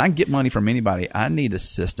side, and I can get money from anybody. I need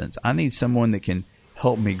assistance. I need someone that can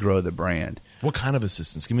help me grow the brand. What kind of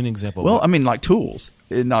assistance? Give me an example. Well, I mean, like tools.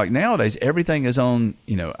 Like nowadays, everything is on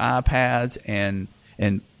iPads, and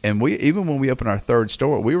we, even when we opened our third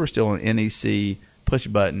store, we were still an NEC push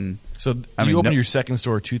button. So you opened your second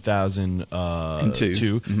store 2002.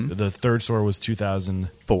 Mm-hmm. The third store was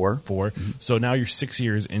 2004. Mm-hmm. So now you're 6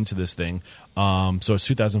 years into this thing. So it's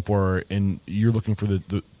 2004, and you're looking for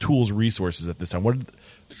the tools, resources at this time. Well,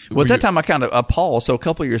 at that time, I kind of paused. So a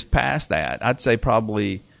couple of years past that, I'd say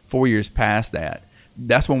probably 4 years past that,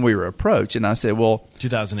 that's when we were approached. And I said, well,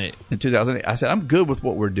 2008. In 2008, I said, I'm good with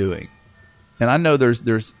what we're doing. And I know there's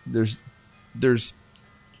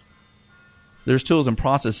tools and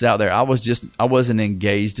processes out there. I wasn't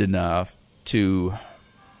engaged enough to. Do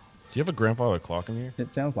you have a grandfather clock in here?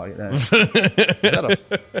 It sounds like it. Is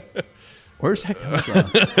that where's that coming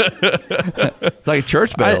from? It's like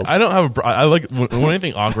church bells. I don't have I like when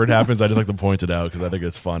anything awkward happens, I just like to point it out because I think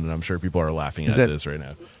it's fun, and I'm sure people are laughing at this right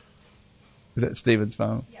now. Is that Steven's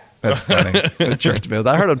phone? Yeah. That's funny. The church bells.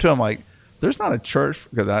 I heard them too. I'm like, there's not a church,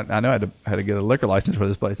 because I know I had to get a liquor license for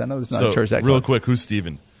this place. I know there's not a church that real close. Quick, who's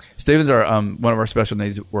Steven? Steven's our one of our special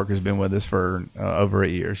needs workers. Been with us for over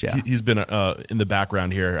 8 years. Yeah, he's been in the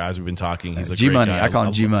background here as we've been talking. He's a G great Money. guy. I call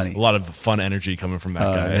him G Money. A lot of fun energy coming from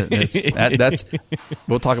that guy. That's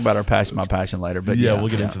we'll talk about my passion later. But we'll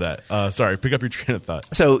get into that. Sorry, pick up your train of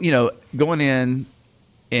thought. So going in,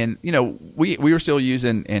 and we were still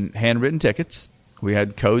using handwritten tickets. We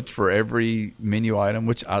had codes for every menu item,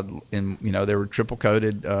 which they were triple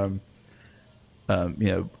coated.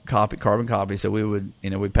 Carbon copy. So we would,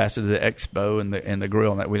 we pass it to the expo and the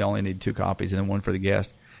grill, and that we'd only need 2 copies and then one for the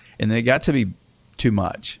guest. And then it got to be too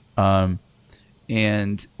much.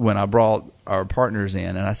 And when I brought our partners in,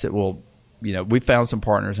 and I said, well, we found some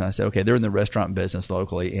partners, and I said, okay, they're in the restaurant business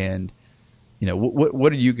locally, and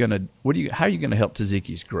what are you gonna, how are you gonna help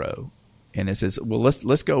Tzatziki's grow? And it says, well,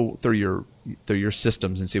 let's go through your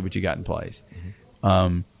systems and see what you got in place.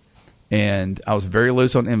 Mm-hmm. And I was very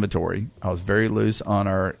loose on inventory. I was very loose on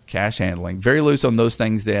our cash handling, very loose on those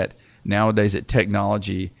things that nowadays that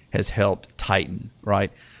technology has helped tighten,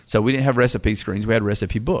 right? So we didn't have recipe screens. We had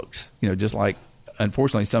recipe books, just like,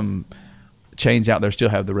 unfortunately, some chains out there still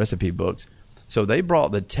have the recipe books. So they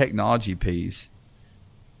brought the technology piece,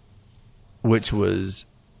 which was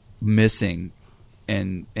missing,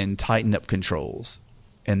 and tighten up controls.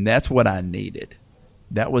 And that's what I needed.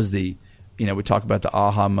 That was the... we talk about the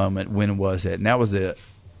aha moment. When was it? And that was a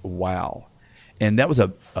wow. And that was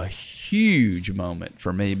a huge moment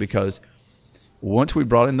for me, because once we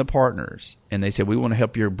brought in the partners and they said, we want to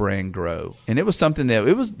help your brand grow. And it was something that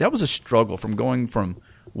was a struggle from going from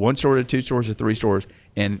 1 store to 2 stores to 3 stores,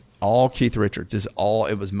 and all Keith Richards. It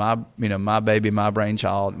was my, my baby, my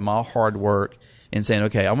brainchild, my hard work, and saying,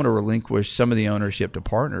 okay, I'm going to relinquish some of the ownership to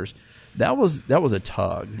partners. That was a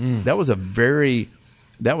tug. That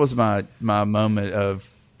was my moment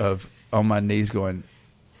of on my knees going,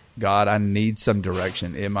 God, I need some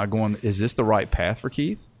direction. Is this the right path for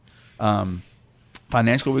Keith?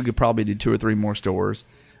 Financially, we could probably do 2 or 3 more stores,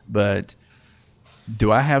 but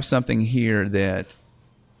do I have something here that,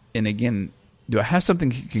 and again, do I have something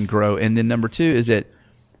that can grow? And then number 2 is that,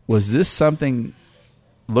 was this something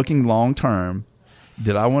looking long term?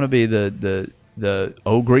 Did I want to be the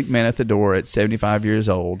old Greek man at the door at 75 years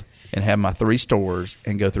old and have my 3 stores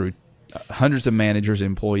and go through hundreds of managers and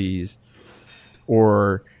employees?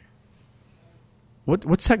 Or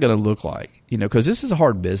what's that going to look like? Because this is a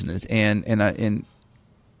hard business, and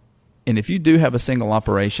if you do have a single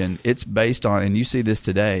operation, it's based on, and you see this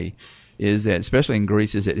today, is that especially in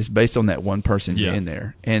Greece, is that it's based on that one person being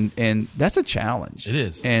there, and that's a challenge. It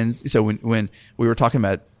is. And so when we were talking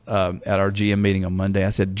about at our GM meeting on Monday, I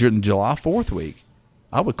said during July 4th week,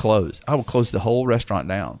 I would close the whole restaurant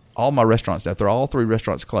down. All my restaurants after all 3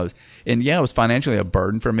 restaurants closed. And it was financially a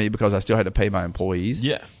burden for me because I still had to pay my employees.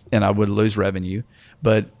 Yeah. And I would lose revenue.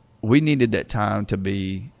 But we needed that time to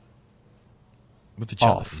be with the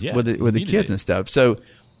off with the kids and stuff. So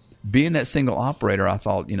being that single operator, I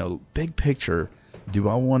thought, big picture, do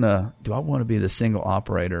I want to be the single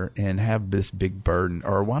operator and have this big burden,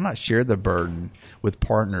 or why not share the burden with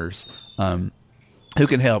partners who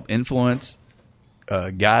can help influence,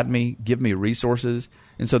 guide me, give me resources,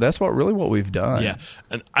 And so that's what we've done. Yeah.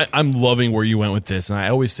 And I'm loving where you went with this. And I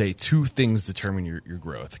always say two things determine your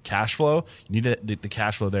growth. Cash flow, you need the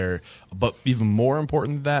cash flow there. But even more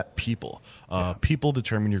important than that, people. People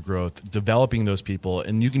determine your growth, developing those people.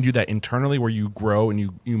 And you can do that internally where you grow and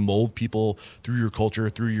you mold people through your culture,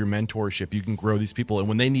 through your mentorship. You can grow these people. And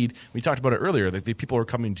when they need, we talked about it earlier, like the people are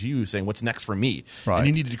coming to you saying, what's next for me? Right. And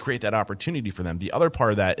you needed to create that opportunity for them. The other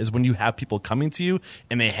part of that is when you have people coming to you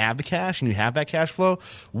and they have the cash and you have that cash flow,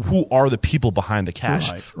 who are the people behind the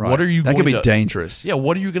cash? Right. What are you that going could be to, dangerous. Yeah,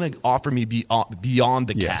 what are you going to offer me beyond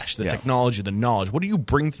the cash, the Yeah. technology, the knowledge? What do you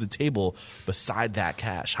bring to the table beside that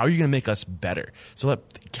cash? How are you going to make us better? So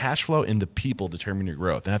let cash flow and the people determine your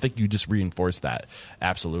growth. And I think you just reinforced that.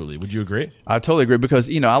 Absolutely. Would you agree? I totally agree because,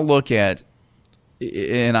 I look at,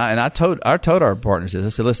 and I told our partners this. I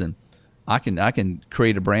said, listen, I can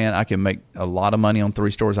create a brand. I can make a lot of money on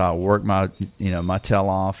 3 stores. I'll work my tail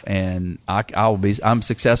off, and I'm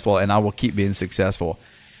successful, and I will keep being successful.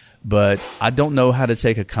 But I don't know how to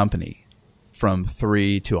take a company from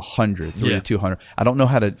 3 to 100, 3 to 200. I don't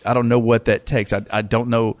know what that takes. I don't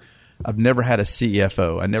know. I've never had a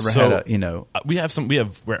CFO. I never had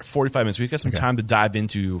we're at 45 minutes. We've got some time to dive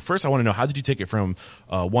into. First, I want to know, how did you take it from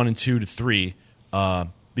 1 and 2 to 3?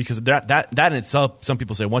 Because that in itself, some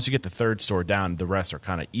people say once you get the 3rd store down, the rest are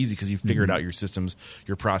kind of easy because you've figured out your systems,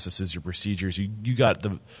 your processes, your procedures. You got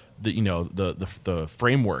the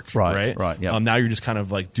framework, right? Right. Yeah. Now you're just kind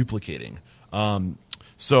of like duplicating.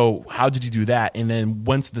 So how did you do that? And then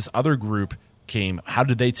once this other group came, how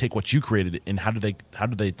did they take what you created and how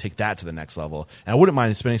did they take that to the next level? And I wouldn't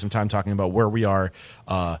mind spending some time talking about where we are,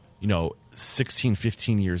 16,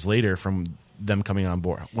 15 years later from them coming on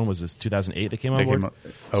board. When was this? 2008 they came on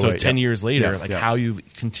board? 10 years later, how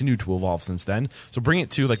you've continued to evolve since then. So bring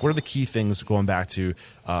it to, what are the key things going back to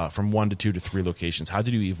from 1 to 2 to 3 locations? How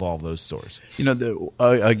did you evolve those stores?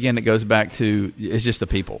 Again, it goes back to, it's just the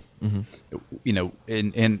people. Mm-hmm.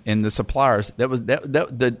 And the suppliers.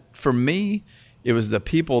 For me, it was the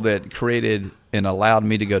people that created and allowed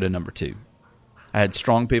me to go to number 2. I had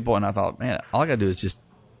strong people, and I thought, man, all I got to do is just,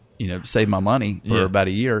 save my money for about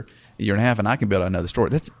a year and a half, and I can build another store.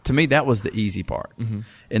 To me, that was the easy part. Mm-hmm.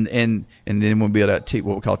 And then we'll build at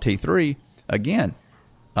what we call T3 again.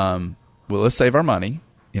 Let's save our money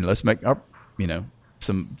and let's make our,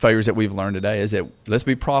 some failures that we've learned today is that let's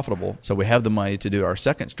be profitable so we have the money to do our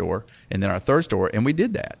 2nd store and then our 3rd store, and we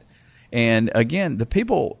did that. And again, the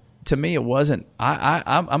people, to me, it wasn't.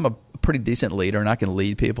 I'm a pretty decent leader, and I can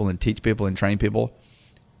lead people and teach people and train people,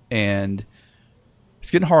 and it's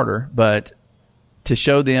getting harder, but to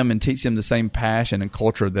show them and teach them the same passion and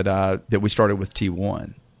culture that we started with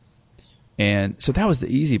T1. And so that was the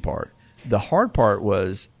easy part. The hard part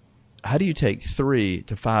was, how do you take 3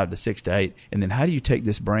 to 5 to 6 to 8, and then how do you take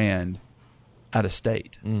this brand out of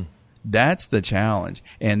state? That's the challenge.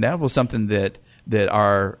 And that was something that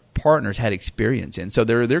our partners had experience in. So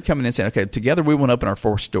they're coming in and saying, okay, together we want to open our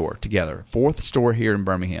 4th store together. 4th store here in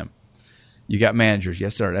Birmingham. You got managers.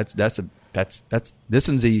 Yes, sir. This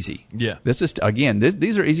one's easy. Yeah. This is, again,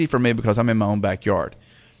 these are easy for me because I'm in my own backyard.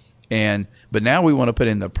 But now we want to put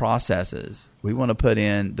in the processes. We want to put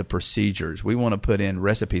in the procedures. We want to put in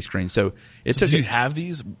recipe screens. So do you have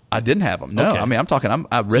these? I didn't have them. No, okay. I mean, I'm talking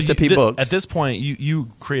recipe books. At this point, you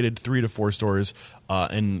created 3 to 4 stores,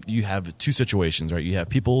 and you have 2 situations, right? You have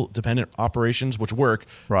people-dependent operations, which work.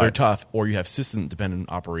 Right. They're tough. Or you have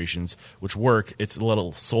system-dependent operations, which work. It's a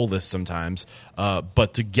little soulless sometimes.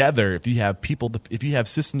 But together, if you have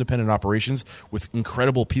system-dependent operations with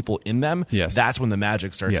incredible people in them, yes, that's when the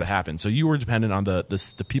magic starts to happen. So you were dependent on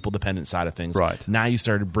the people-dependent side of things. Right. Now you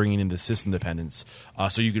started bringing in the system dependence,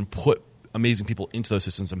 so you can put amazing people into those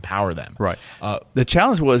systems, empower them. Right. The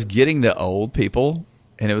challenge was getting the old people,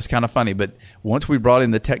 and it was kind of funny. But once we brought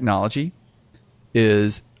in the technology,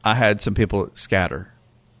 I had some people scatter,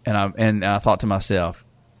 and I thought to myself,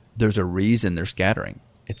 there's a reason they're scattering.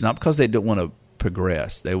 It's not because they don't want to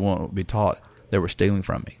progress; they won't be taught. They were stealing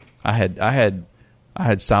from me. I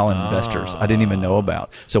had silent investors I didn't even know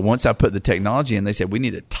about. So once I put the technology in, they said, we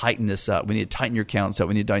need to tighten this up. We need to tighten your accounts up.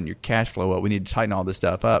 We need to tighten your cash flow up. We need to tighten all this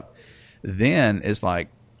stuff up. Then it's like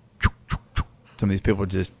some of these people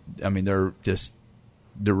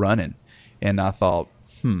they're running. And I thought,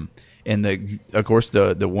 And of course,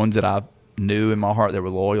 the ones that I knew in my heart that were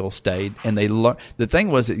loyal stayed. And they the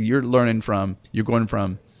thing was that you're going from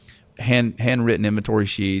handwritten inventory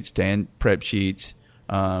sheets to hand prep sheets,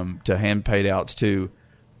 to hand paid outs to,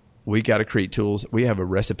 we got to create tools. We have a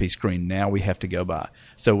recipe screen now we have to go by.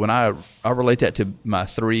 So when I relate that to my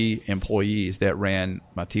 3 employees that ran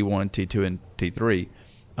my T1, T2, and T3,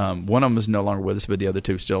 one of them is no longer with us, but the other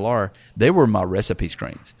two still are. They were my recipe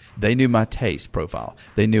screens. They knew my taste profile.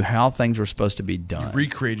 They knew how things were supposed to be done. You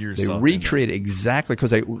recreated yourself. They recreated exactly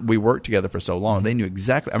because we worked together for so long. They knew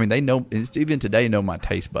exactly. I mean, they know even today know my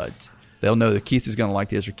taste buds. They'll know that Keith is going to like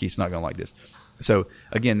this or Keith's not going to like this. So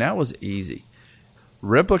again, that was easy.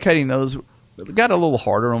 Replicating those got a little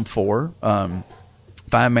harder on 4.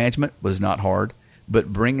 Fine management was not hard,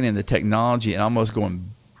 but bringing in the technology and almost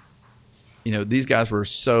going. These guys were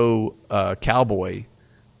so cowboy,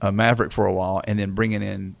 maverick for a while, and then bringing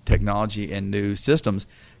in technology and new systems,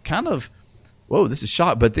 kind of, whoa, this is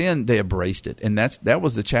shock. But then they embraced it, and that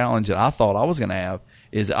was the challenge that I thought I was going to have.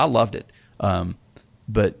 Is I loved it,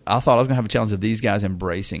 but I thought I was going to have a challenge of these guys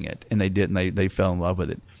embracing it, and they didn't. They fell in love with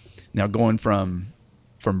it. Now going from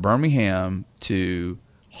Birmingham to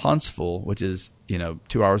Huntsville, which is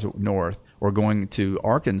 2 hours north, or going to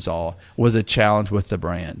Arkansas, was a challenge with the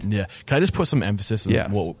brand. Yeah. Can I just put some emphasis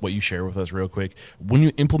on what you share with us real quick? When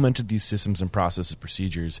you implemented these systems and processes,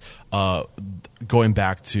 procedures, going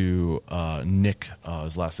back to Nick,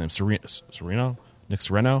 his last name, Sereno? Nick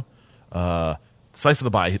Sereno? Slice of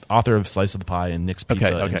the Pie, author of Slice of the Pie and Nick's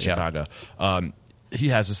Pizza in Chicago. He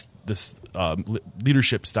has this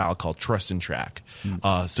leadership style called trust and track.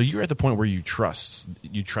 So you're at the point where you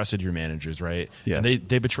trusted your managers, right? Yeah. And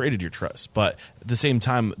they betrayed your trust. But at the same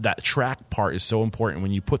time, that track part is so important.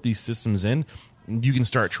 When you put these systems in, you can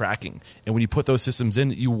start tracking. And when you put those systems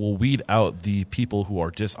in, you will weed out the people who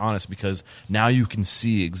are dishonest, because now you can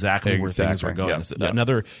see exactly where things are going. Yep.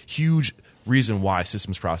 Another huge reason why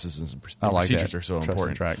systems, processes, and procedures are so trust important.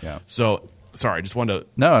 And track, yeah. So, sorry, I just wanted to.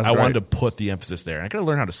 No, I wanted to put the emphasis there. And I got to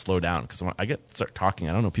learn how to slow down, because I start talking.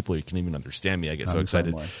 I don't know people who can even understand me. I get so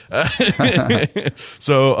excited.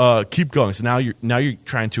 So keep going. So now you're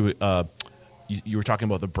trying to. You were talking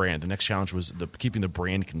about the brand. The next challenge was keeping the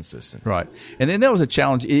brand consistent. Right. And then that was a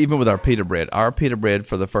challenge even with our pita bread. Our pita bread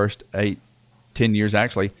for the first 8-10 years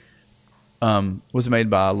actually was made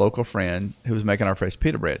by a local friend who was making our fresh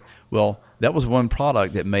pita bread. Well, that was one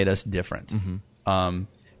product that made us different. Mm-hmm.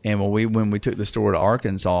 And when we took the store to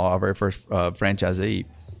Arkansas, our very first franchisee,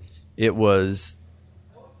 it was,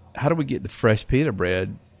 how do we get the fresh pita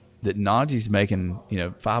bread that Najee's making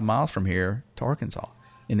 5 miles from here to Arkansas?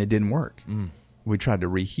 And it didn't work. We tried to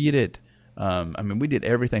reheat it. We did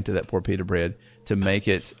everything to that poor pita bread to make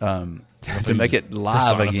it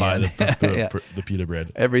live again. The pita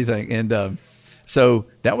bread, everything, and so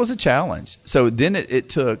that was a challenge. So then it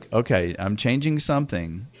took. Okay, I'm changing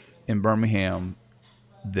something in Birmingham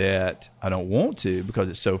that I don't want to because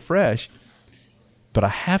it's so fresh, but I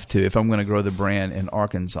have to if I'm going to grow the brand in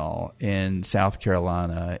Arkansas, in South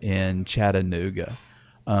Carolina, in Chattanooga.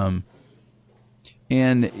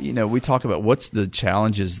 And, we talk about what's the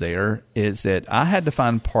challenges there is that I had to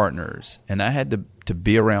find partners, and I had to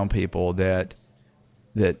be around people that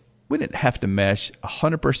we didn't have to mesh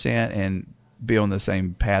 100% and be on the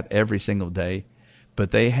same path every single day,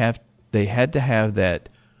 but they had to have that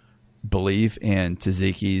belief in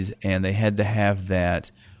Tzatziki's, and they had to have that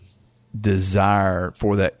desire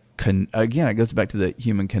for that. Again, it goes back to the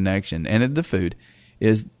human connection. And the food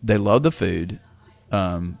is they love the food.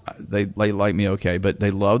 They like me, okay, but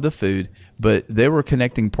they love the food. But they were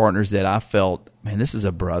connecting partners that I felt, man, this is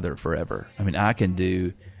a brother forever. I mean,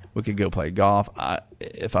 we could go play golf.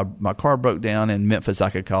 If my car broke down in Memphis, I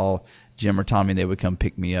could call Jim or Tommy, and they would come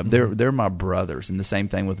pick me up. Mm-hmm. They're my brothers. And the same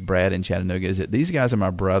thing with Brad in Chattanooga is that these guys are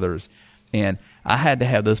my brothers. And I had to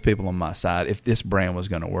have those people on my side if this brand was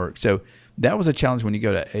going to work. So that was a challenge when you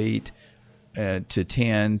go to 8 to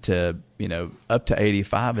 10 to, up to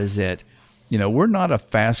 85 is that, we're not a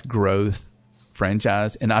fast growth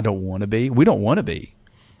franchise, and I don't want to be. We don't want to be.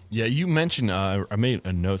 Yeah, you mentioned, I made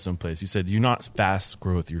a note someplace. You said you're not fast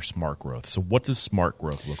growth, you're smart growth. So what does smart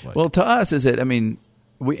growth look like? Well, to us is that, and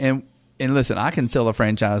listen, I can sell a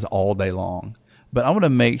franchise all day long, but I want to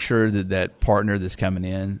make sure that partner that's coming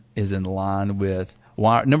in is in line with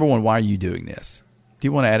number one, why are you doing this? Do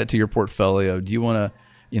you want to add it to your portfolio? Do you want to,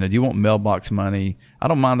 do you want mailbox money? I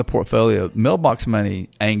don't mind the portfolio. Mailbox money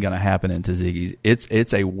ain't going to happen in Tzatziki's.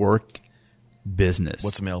 It's a work business.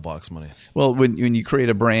 What's mailbox money? Well, when you create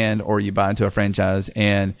a brand or you buy into a franchise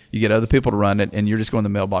and you get other people to run it and you're just going to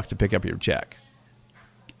the mailbox to pick up your check.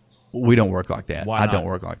 We don't work like that. Why not? I don't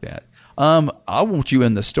work like that. I want you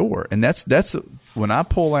in the store. And that's when I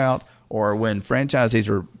pull out or when franchisees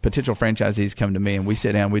or potential franchisees come to me and we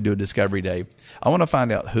sit down, we do a discovery day. I want to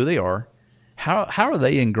find out who they are. How are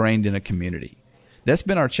they ingrained in a community? That's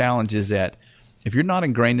been our challenge is that if you're not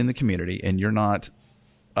ingrained in the community and you're not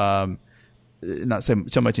so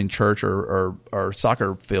much in church or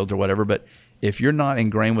soccer fields or whatever, but if you're not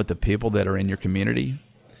ingrained with the people that are in your community,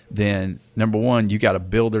 then number one, you got to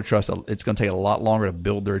build their trust. It's going to take a lot longer to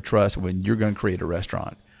build their trust when you're going to create a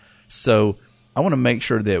restaurant. So I want to make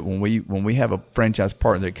sure that when we have a franchise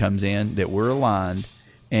partner that comes in, that we're aligned,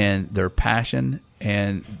 and their passion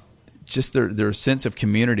and just their sense of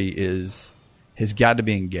community has got to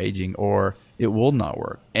be engaging, or it will not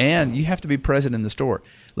work. And you have to be present in the store.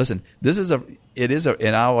 Listen,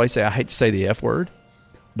 and I always say, I hate to say the F word,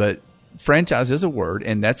 but franchise is a word,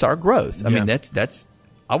 and that's our growth. I mean, that's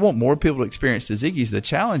I want more people to experience Tzatziki's. The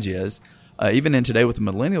challenge is, even in today with the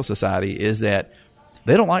millennial society, is that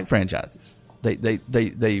they don't like franchises.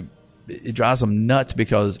 It drives them nuts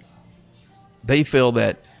because they feel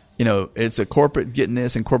that, it's a corporate getting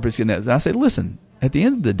this and corporate's getting that. And I say, listen, at the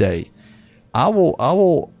end of the day, I will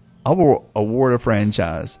award a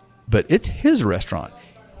franchise, but it's his restaurant.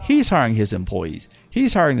 He's hiring his employees.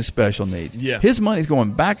 He's hiring the special needs. Yeah. His money's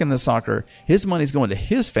going back in the soccer. His money's going to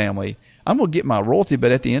his family. I'm going to get my royalty,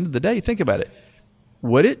 but at the end of the day, think about it.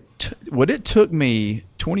 What it took me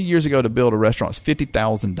 20 years ago to build a restaurant is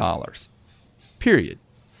 $50,000. Period.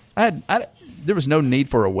 There was no need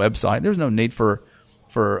for a website. There was no need for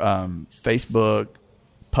Facebook,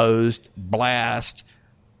 post, blast,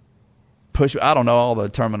 push. I don't know all the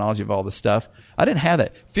terminology of all the stuff. I didn't have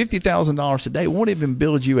that. $50,000 today won't even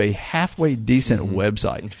build you a halfway decent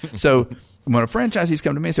website. So when a franchisee's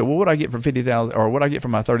come to me and say, "Well, what do I get for $50,000, or what do I get for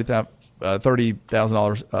my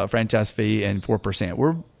 $30,000 franchise fee and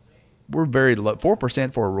 4%?" We're very low.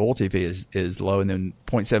 4% for a royalty fee is low, and then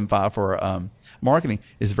 0.75 for marketing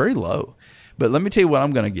is very low. But let me tell you what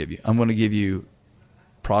I'm going to give you. I'm going to give you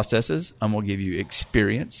processes. I'm going to give you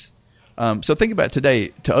experience. So think about today,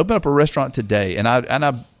 to open up a restaurant today, and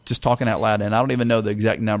I'm just talking out loud, and I don't even know the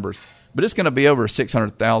exact numbers, but it's going to be over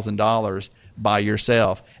 $600,000 by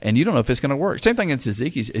yourself, and you don't know if it's going to work. Same thing in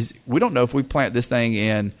Tzatziki's. Is we don't know if we plant this thing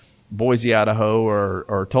in Boise, Idaho,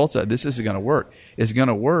 or Tulsa, this isn't going to work. It's going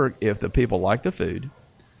to work if the people like the food,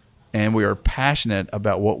 and we are passionate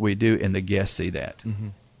about what we do, and the guests see that. Mm-hmm.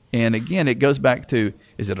 And again, it goes back to,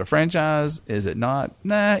 is it a franchise? Is it not?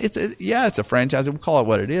 Nah, it's a franchise. We'll call it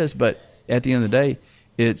what it is, but at the end of the day,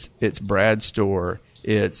 it's Brad's store,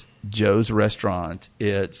 it's Joe's restaurant,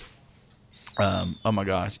 it's oh my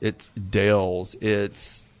gosh, it's Dale's,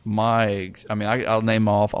 it's Mike's. I mean, I'll name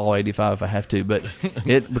off all 85 if I have to, but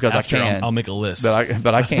because I can. I'll make a list.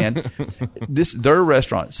 But I can. Their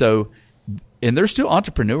restaurant. So, and they're still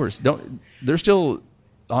entrepreneurs. They're still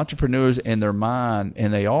entrepreneurs in their mind,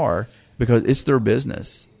 and they are, because it's their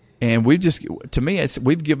business. And we've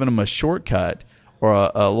given them a shortcut or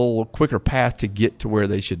a little quicker path to get to where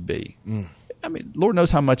they should be. Mm. I mean, Lord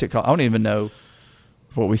knows how much it costs. I don't even know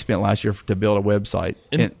what we spent last year to build a website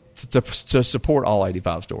and to support all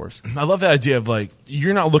 85 stores. I love that idea of, like,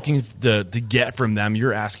 you're not looking to get from them.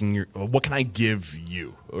 You're asking, what can I give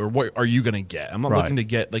you, or what are you going to get? I'm not looking to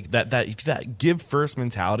get, like, that give first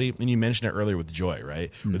mentality. And you mentioned it earlier with Joy,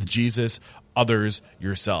 right? Mm-hmm. With Jesus, others,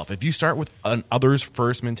 yourself. If you start with an others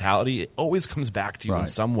first mentality, it always comes back to you in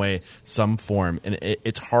some way, some form, and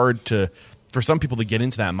it's hard for some people to get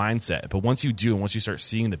into that mindset. But once you do, and once you start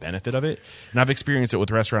seeing the benefit of it, and I've experienced it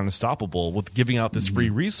with Restaurant Unstoppable, with giving out this free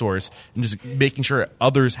resource and just making sure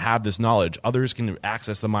others have this knowledge, others can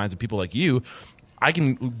access the minds of people like you. I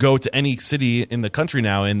can go to any city in the country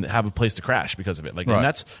now and have a place to crash because of it. Like, and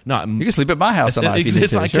that's not, you can sleep at my house.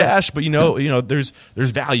 It's not cash, but there's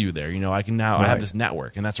value there. I can now I have this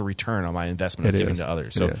network, and that's a return on my investment of giving to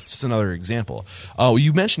others. So it's just another example. Oh,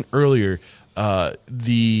 you mentioned earlier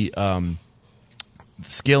the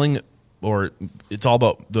scaling, or it's all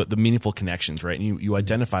about the meaningful connections, right? And you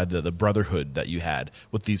identified the brotherhood that you had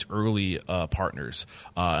with these early partners,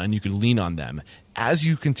 and you could lean on them. As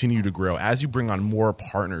you continue to grow, as you bring on more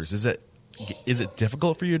partners, is it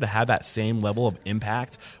difficult for you to have that same level of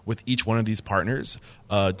impact with each one of these partners,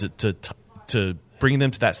 to bring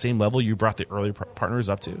them to that same level you brought the early partners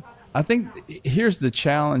up to? I think here's the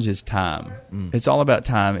challenge: is time. It's all about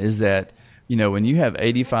time. Is that, when you have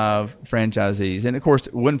 85 franchisees, and of course,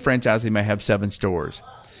 one franchisee may have 7 stores,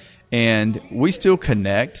 and we still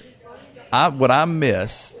connect. What I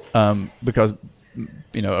miss, because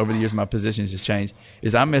over the years my positions has changed,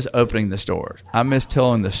 is I miss opening the stores. I miss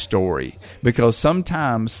telling the story, because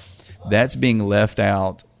sometimes that's being left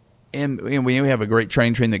out. And we have a great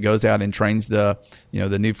train team that goes out and trains the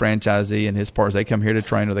new franchisee and his partners. They come here to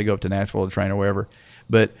train, or they go up to Nashville to train, or wherever.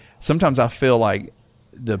 But sometimes I feel like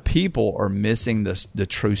the people are missing the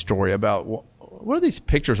true story about what are these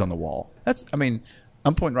pictures on the wall.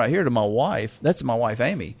 I'm pointing right here to my wife. That's my wife,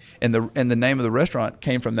 Amy, and the name of the restaurant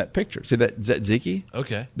came from that picture. See that Tzatziki?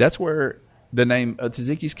 Okay, that's where the name of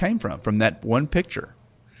Tzatziki's came from that one picture.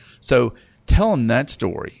 So telling that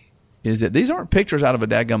story is that these aren't pictures out of a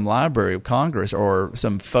dadgum Library of Congress or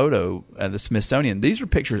some photo at the Smithsonian. These are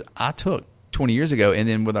pictures I took 20 years ago, and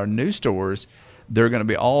then with our new stores, they're going to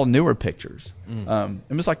be all newer pictures.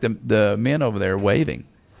 It's like the men over there waving.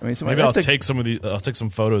 I mean, maybe I'll take some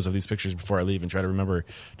photos of these pictures before I leave and try to remember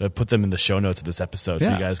to put them in the show notes of this episode,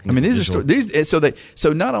 so you guys can. I mean,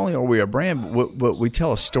 so not only are we a brand, but we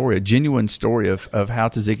tell a story, a genuine story of how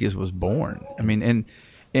Tzatziki's was born. I mean,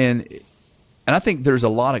 and I think there's a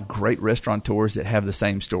lot of great restaurateurs that have the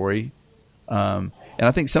same story. And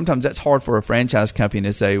I think sometimes that's hard for a franchise company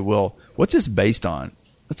to say, well, what's this based on?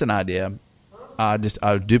 That's an idea. I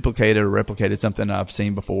duplicated or replicated something I've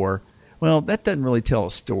seen before. Well, that doesn't really tell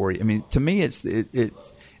a story. I mean, to me, it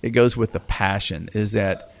goes with the passion. Is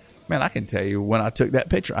that, man, I can tell you when I took that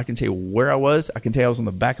picture. I can tell you where I was. I can tell you I was on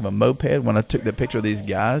the back of a moped when I took that picture of these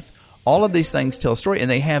guys. All of these things tell a story,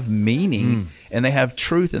 and they have meaning, and they have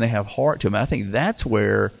truth, and they have heart to them. And I think that's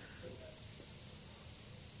why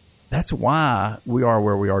we are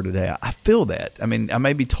where we are today. I feel that. I mean, I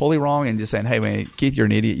may be totally wrong and just saying, hey, man, Keith, you're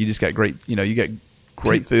an idiot. You just got great, you got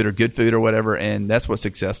great food or good food or whatever, and that's what's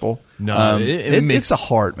successful. No, it's the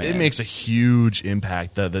heart, man. It makes a huge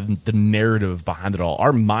impact. The narrative behind it all.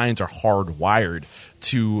 Our minds are hardwired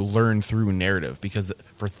to learn through narrative, because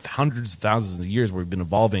for hundreds of thousands of years we've been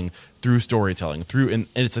evolving through storytelling, and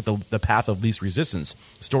it's like the path of least resistance.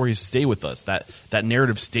 Stories stay with us. That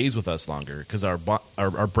narrative stays with us longer because our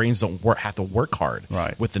brains don't have to work hard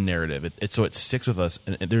with the narrative. So it sticks with us,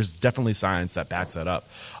 and there's definitely science that backs that up.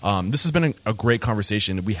 This has been a great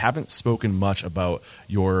conversation. We haven't spoken much about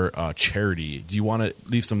your charity. Do you want to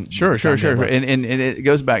leave some? Sure. And it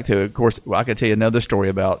goes back to, of course, I could tell you another story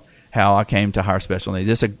about how I came to hire special needs.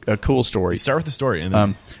 Just a cool story. Start with the story. And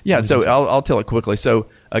then so I'll tell it quickly. So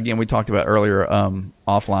again, we talked about earlier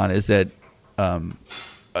offline is that God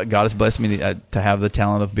has blessed me to have the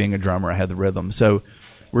talent of being a drummer. I had the rhythm. So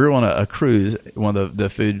we were on a cruise. One of the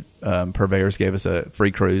food purveyors gave us a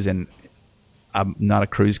free cruise, and I'm not a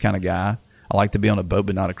cruise kind of guy. I like to be on a boat,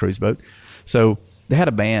 but not a cruise boat. So they had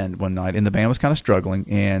a band one night, and the band was kind of struggling,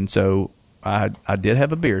 and so I did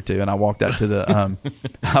have a beer too, and I walked up to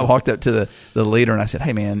the leader, and I said,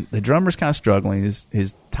 "Hey man, the drummer's kind of struggling.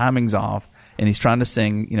 His timing's off, and he's trying to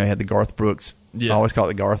sing. He had the Garth Brooks. I always call it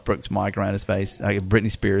the Garth Brooks mic around his face. Like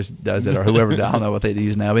Britney Spears does it, or whoever. I don't know what they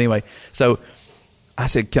use now, but anyway. So I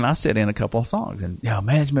said, "Can I sit in a couple of songs?" And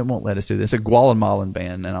management won't let us do this. It's a Guatemalan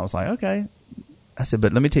band, and I was like, "Okay." I said,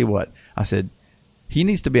 "But let me tell you what." I said, he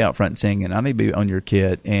needs to be out front singing. I need to be on your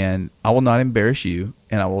kit, and I will not embarrass you,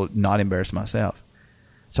 and I will not embarrass myself.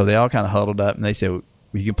 So they all kind of huddled up, and they said, well,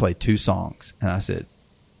 you can play 2 songs. And I said,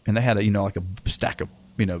 and they had like a stack of,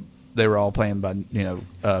 they were all playing by,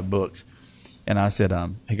 books. And I said,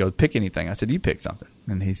 he goes, pick anything. I said, you pick something.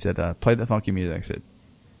 And he said, play the funky music. I said,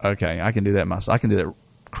 okay, I can do that. I can do that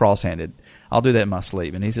cross-handed. I'll do that in my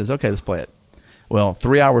sleep. And he says, okay, let's play it. Well,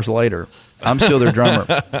 3 hours later, I'm still their drummer,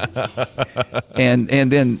 and then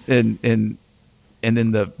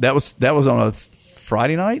that was on a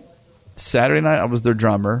Friday night. Saturday night, I was their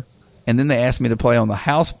drummer, and then they asked me to play on the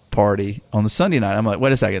house party on the Sunday night. I'm like,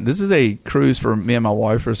 wait a second, this is a cruise for me and my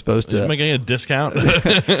wife. We're supposed to. Am I getting a discount?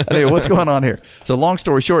 Anyway, what's going on here? So, long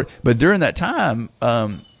story short, but during that time,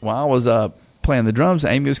 while I was playing the drums,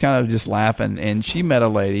 Amy was kind of just laughing, and she met a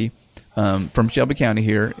lady from Shelby County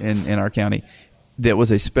here in our county that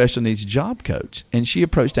was a special needs job coach. And she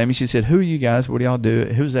approached Amy. She said, who are you guys? What do y'all do?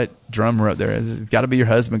 Who's that drummer up there? It's got to be your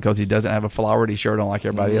husband because he doesn't have a flowery shirt on like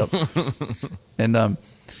everybody else. And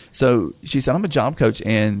so she said, I'm a job coach.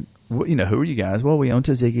 And, who are you guys? Well, we own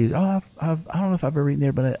Tzatziki's. Oh, I don't know if I've ever eaten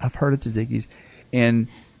there, but I've heard of Tzatziki's. And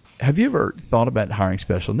have you ever thought about hiring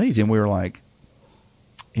special needs? And we were like,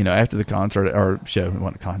 after the concert or show,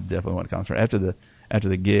 definitely went to concert. After the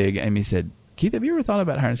gig, Amy said, Keith, have you ever thought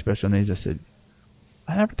about hiring special needs? I said,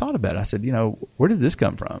 I never thought about it. I said, where did this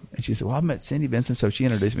come from? And she said, well, I met Cindy Vincent, so she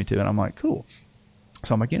introduced me to it. And I'm like, cool.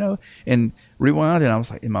 So I'm like, and rewind, and I was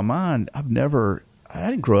like, in my mind, I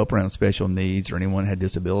didn't grow up around special needs or anyone had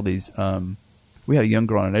disabilities. We had a young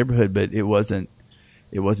girl in our neighborhood, but it wasn't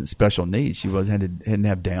special needs. She hadn't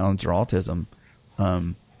have Downs or autism.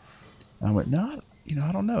 And I went, no,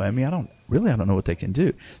 I don't know. I mean, I don't know what they can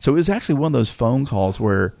do. So it was actually one of those phone calls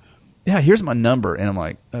where, here's my number, and I'm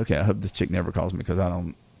like, okay, I hope this chick never calls me because I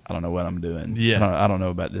don't know what I'm doing. Yeah, I don't know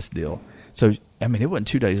about this deal. So I mean, it wasn't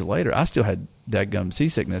 2 days later. I still had dadgum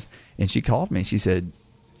seasickness, and she called me and she said,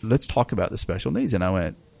 "Let's talk about the special needs." And I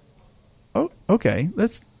went, "Oh, okay.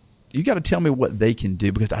 You got to tell me what they can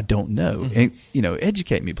do because I don't know, and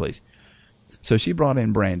educate me, please." So she brought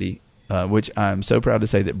in Brandy, which I'm so proud to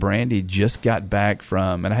say that Brandy just got back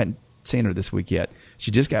from, and I hadn't seen her this week yet.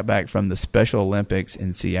 She just got back from the Special Olympics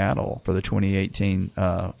in Seattle for the 2018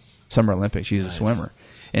 Summer Olympics. She's a swimmer.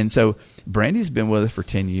 And so Brandy's been with us for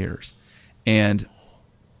 10 years. And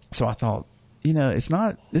so I thought, it's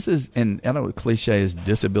not, this is, and I know what cliche is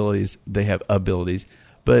disabilities, they have abilities,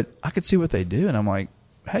 but I could see what they do. And I'm like,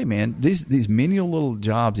 hey man, these menial little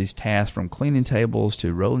jobs, these tasks from cleaning tables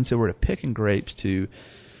to rolling silver to picking grapes to,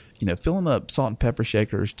 filling up salt and pepper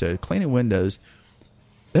shakers to cleaning windows,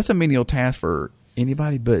 that's a menial task for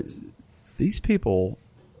anybody, but these people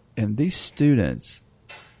and these students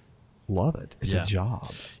love it. It's a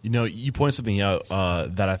job. You pointed something out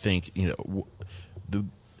that I think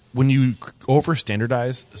when you over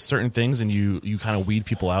standardize certain things and you kind of weed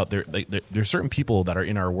people out, there's certain people that are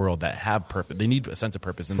in our world that have purpose. They need a sense of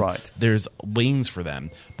purpose, and there's lanes for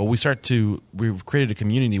them. But we've created a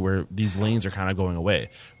community where these lanes are kind of going away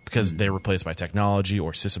because they're replaced by technology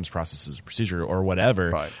or systems, processes, procedure, or whatever.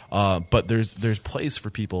 Right. But there's place for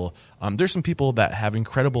people. There's some people that have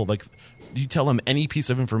incredible, like, you tell them any piece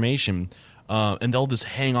of information, and they'll just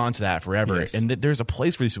hang on to that forever. Yes. And there's a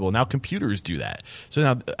place for these people. Now computers do that. So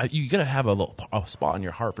now you got to have a spot in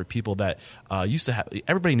your heart for people that used to have.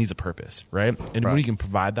 Everybody needs a purpose, right? And when you can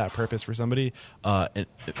provide that purpose for somebody,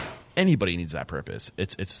 anybody needs that purpose.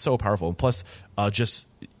 It's so powerful. And plus, just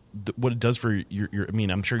what it does for your I mean,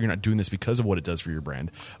 I'm sure you're not doing this because of what it does for your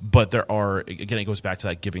brand, but again, it goes back to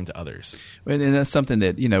that giving to others. And that's something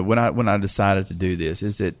that, when I decided to do this,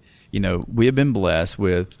 is that, we have been blessed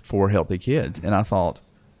with 4 healthy kids. And I thought,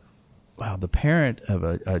 wow, the parent of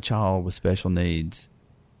a child with special needs,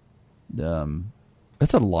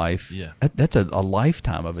 that's a life. Yeah. That's a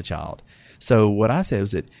lifetime of a child. So what I said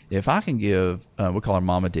was that if I can give, we call her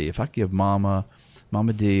Mama D, if I give Mama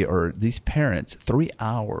D or these parents 3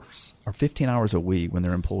 hours or 15 hours a week when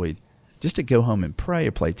they're employed, just to go home and pray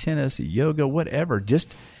or play tennis, yoga, whatever,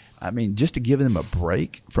 just to give them a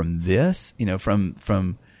break from this, from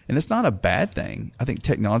and it's not a bad thing. I think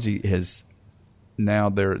technology has now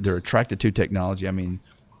they're attracted to technology. I mean,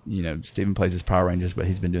 Stephen plays his Power Rangers, but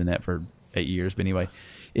he's been doing that for 8 years. But anyway,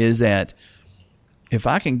 is that if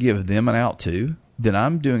I can give them an out too, then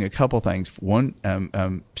I'm doing a couple things. One,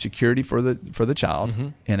 security for the child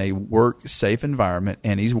in a work safe environment,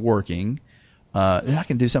 and he's working. Then I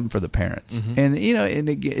can do something for the parents. And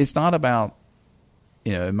it's not about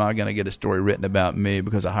am I going to get a story written about me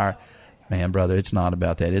because I hire. Man, brother, it's not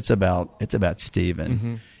about that. It's about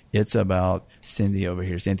Stephen. It's about Cindy over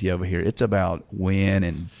here, Cynthia over here. It's about Wynn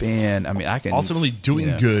and Ben. I mean, I can ultimately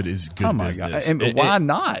doing good is good business. God. And why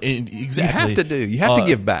not? Exactly. You have to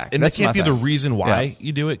give back. And that can't be the reason why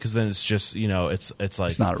you do it, because then it's just it's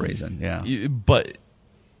like it's not a reason. Yeah, but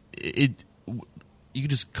you can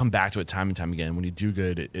just come back to it time and time again. When you do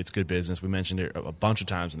good, it's good business. We mentioned it a bunch of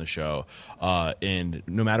times in the show. And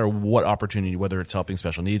no matter what opportunity, whether it's helping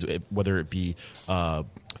special needs, whether it be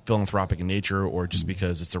philanthropic in nature or just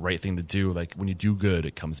because it's the right thing to do, like when you do good,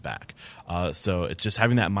 it comes back. So it's just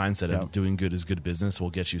having that mindset of doing good is good business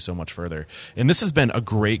will get you so much further. And this has been a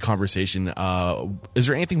great conversation. Is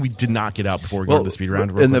there anything we did not get out before we go to the speed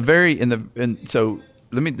round? So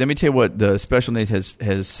let me tell you what the special needs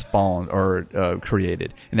has spawned or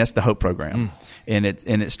created, and that's the Hope program. And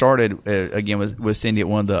it started again with Cindy at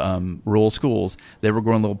one of the rural schools. They were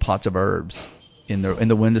growing little pots of herbs in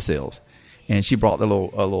the windowsills, and she brought a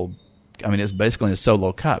little. I mean, it's basically a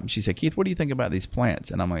solo cup. She said, "Keith, what do you think about these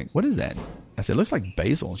plants?" And I'm like, "What is that?" I said, "It looks like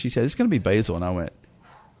basil." She said, "It's going to be basil." And I went,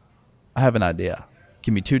 "I have an idea.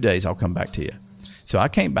 Give me 2 days. I'll come back to you." So I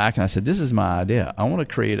came back and I said, "This is my idea. I want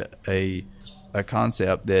to create a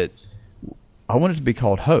concept that I want it to be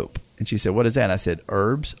called Hope." And she said, "What is that?" And I said,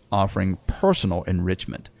 "Herbs offering personal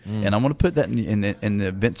enrichment." And I want to put that in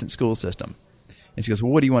the Vincent school system. And she goes,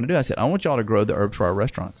 "Well, what do you want to do?" I said, "I want y'all to grow the herbs for our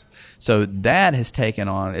restaurants." So that has taken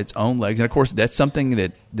on its own legs. And of course, that's something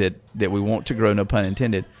that we want to grow, no pun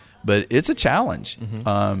intended, but it's a challenge.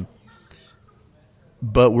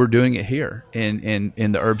 But we're doing it here. And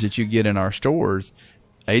the herbs that you get in our stores,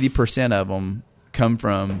 80% of them come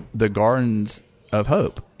from the Gardens of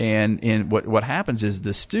Hope. And what happens is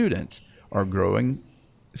the students are growing.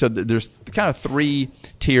 So there's kind of 3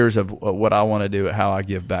 tiers of what I want to do, how I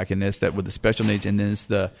give back, and that with the special needs, and then it's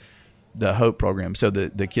the Hope program. So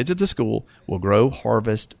the kids at the school will grow,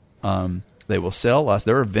 harvest. They will sell us.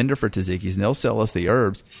 They're a vendor for Tzatziki's, and they'll sell us the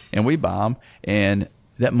herbs, and we buy them. And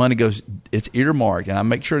that money goes, it's earmarked, and I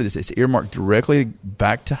make sure it's earmarked directly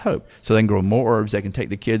back to Hope. So they can grow more herbs. They can take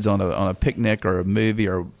the kids on a picnic or a movie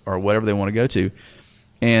or whatever they want to go to.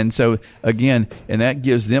 And so, again, and that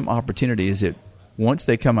gives them opportunities that once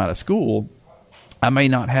they come out of school, I may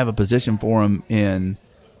not have a position for them in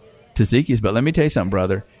Tzatziki's. But let me tell you something,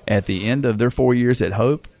 brother. At the end of their 4 years at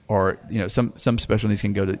Hope, or some special needs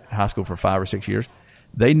can go to high school for 5 or 6 years,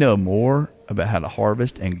 they know more about how to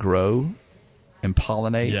harvest and grow and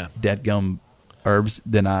pollinate dadgum herbs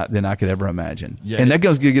than I could ever imagine. Yeah. And that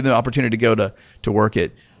goes to give them the opportunity to go to work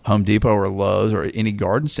at Home Depot or Lowe's or any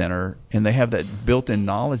garden center, and they have that built-in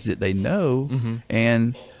knowledge that they know. Mm-hmm.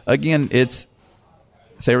 And again, it's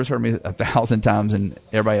Sarah's heard me 1,000 times, and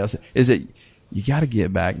everybody else is it. You got to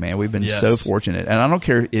give back, man. We've been so fortunate, and I don't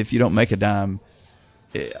care if you don't make a dime.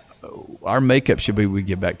 Our makeup should be we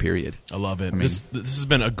give back, period. I love it. This has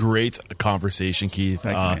been a great conversation, Keith.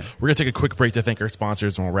 We're going to take a quick break to thank our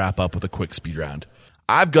sponsors, and we'll wrap up with a quick speed round.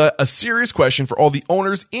 I've got a serious question for all the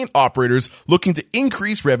owners and operators looking to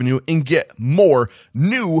increase revenue and get more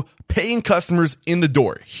new paying customers in the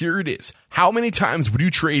door. Here it is. How many times would you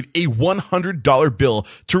trade a $100 bill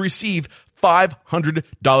to receive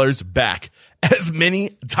 $500 back? As many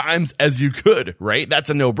times as you could, right?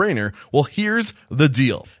 That's a no-brainer. Well, here's the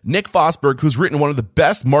deal. Nick Fosberg, who's written one of the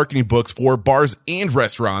best marketing books for bars and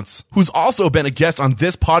restaurants, who's also been a guest on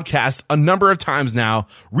this podcast a number of times now,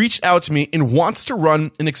 reached out to me and wants to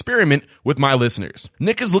run an experiment with my listeners.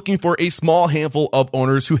 Nick is looking for a small handful of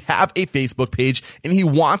owners who have a Facebook page, and he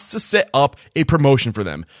wants to set up a promotion for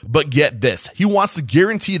them. But get this, he wants to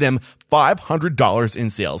guarantee them $500 in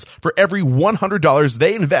sales for every $100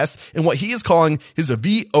 they invest in what he is calling his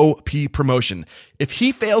VOP promotion. If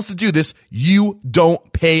he fails to do this, you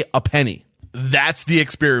don't pay a penny. That's the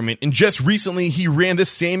experiment. And just recently, he ran this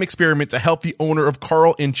same experiment to help the owner of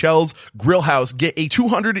Carl and Chel's Grill House get a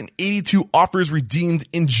 282 offers redeemed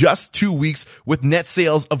in just 2 weeks with net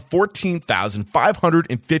sales of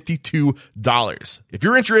 $14,552. If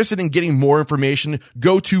you're interested in getting more information,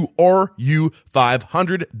 go to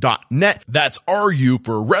ru500.net. That's RU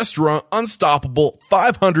for Restaurant Unstoppable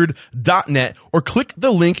 500.net, or click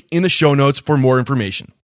the link in the show notes for more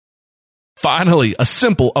information. Finally, a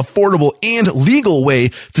simple, affordable, and legal way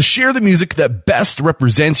to share the music that best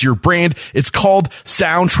represents your brand. It's called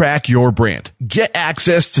Soundtrack Your Brand. Get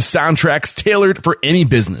access to soundtracks tailored for any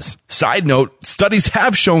business. Side note, studies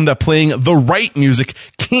have shown that playing the right music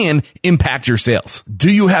can impact your sales. Do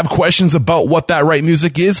you have questions about what that right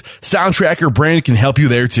music is? Soundtrack Your Brand can help you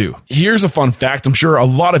there too. Here's a fun fact. I'm sure a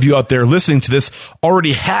lot of you out there listening to this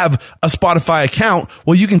already have a Spotify account.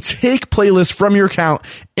 Well, you can take playlists from your account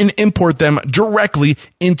and import them directly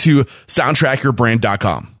into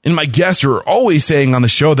soundtrackyourbrand.com. And my guests are always saying on the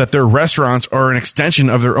show that their restaurants are an extension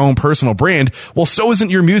of their own personal brand. Well, so isn't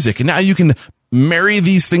your music. And now you can marry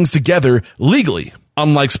these things together legally.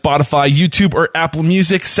 Unlike Spotify, YouTube, or Apple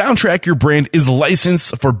Music, Soundtrack Your Brand is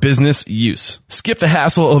licensed for business use. Skip the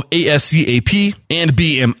hassle of ASCAP and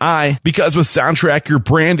BMI, because with Soundtrack Your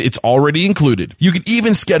Brand, it's already included. You can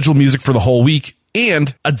even schedule music for the whole week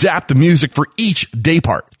and adapt the music for each day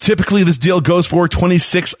part. Typically, this deal goes for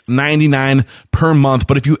 $26.99 per month,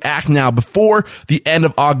 but if you act now before the end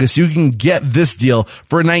of August, you can get this deal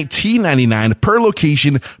for $19.99 per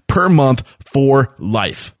location per month for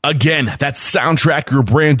life. Again, that's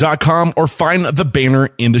soundtrackyourbrand.com, or find the banner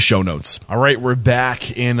in the show notes. All right, we're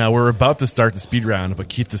back, and we're about to start the speed round, but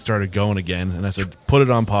Keith just started going again, and I said, put it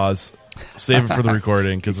on pause. Save it for the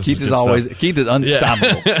recording, because Keith is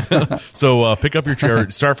unstoppable. Yeah. So pick up your chair.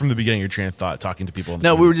 Start from the beginning. Your train of thought, talking to people.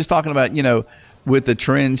 No, we were just talking about with the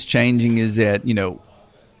trends changing. Is that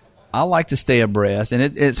I like to stay abreast,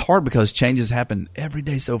 and it's hard because changes happen every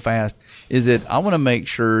day so fast. Is that I want to make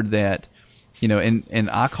sure that and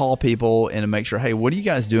I call people and make sure, hey, what are you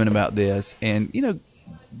guys doing about this? And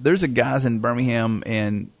there's guys in Birmingham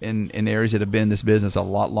and in areas that have been in this business a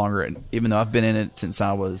lot longer, and even though I've been in it since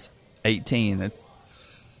I was 18, and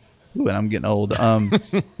I'm getting old.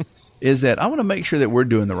 Is that I want to make sure that we're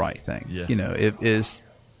doing the right thing. Yeah.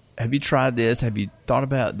 Have you tried this? Have you thought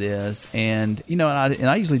about this? And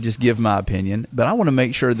I usually just give my opinion, but I want to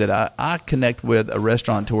make sure that I connect with a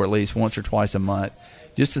restaurateur at least once or twice a month,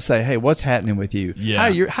 just to say, hey, what's happening with you? Yeah.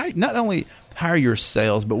 Not only how are your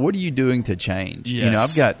sales, but what are you doing to change?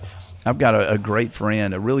 Yes. I've got a great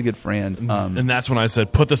friend, a really good friend. And that's when I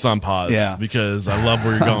said, put this on pause, because I love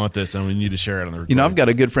where you're going with this, and we need to share it on the recording. I've got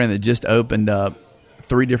a good friend that just opened up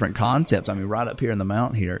 3 different concepts. I mean, right up here in the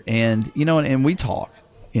mountain here. And, and we talk,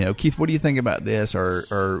 Keith, what do you think about this?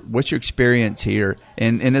 Or what's your experience here?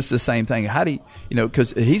 And it's the same thing. How do you,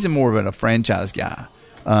 because he's more of a franchise guy.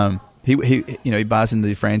 He buys into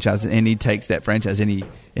the franchise, and he takes that franchise, and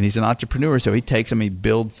he's an entrepreneur. So he takes them, he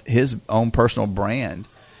builds his own personal brand.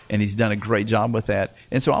 And he's done a great job with that.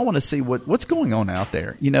 And so I want to see what's going on out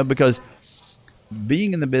there, because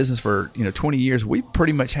being in the business for 20 years, we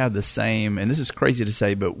pretty much have the same. And this is crazy to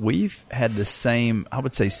say, but we've had the same. I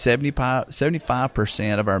would say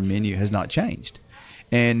 75% of our menu has not changed,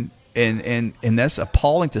 and that's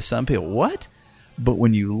appalling to some people. What? But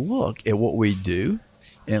when you look at what we do,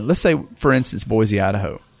 and let's say, for instance, Boise,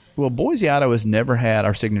 Idaho. Well, Boise, Idaho has never had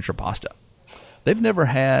our signature pasta. They've never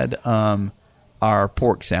had our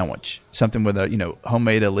pork sandwich, something with a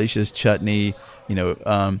homemade Alicia's chutney.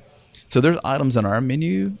 So there's items on our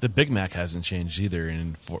menu. The Big Mac hasn't changed either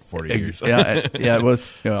in 40 years. Yeah. Well,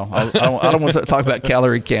 I don't want to talk about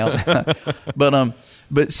calorie count,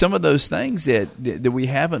 but some of those things that we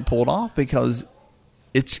haven't pulled off because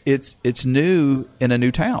it's new in a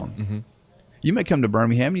new town. Mm-hmm. You may come to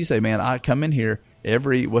Birmingham and you say, "Man, I come in here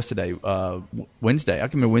what's today? Wednesday. I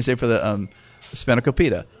come in Wednesday for the Spinaco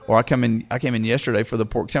pita, or I came in yesterday for the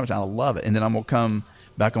pork sandwich. I love it, and then I'm gonna come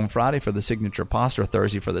back on Friday for the signature pasta, or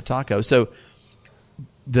Thursday for the taco." So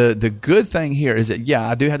the good thing here is that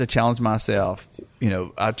I do have to challenge myself.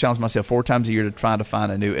 I challenge myself 4 times a year to try to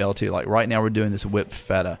find a new L2. Like right now, we're doing this whipped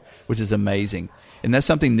feta, which is amazing, and that's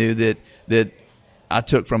something new that I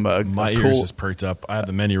took from my ears just perked up. I have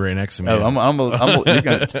the menu right next to me. Oh,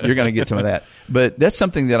 you're gonna get some of that. But that's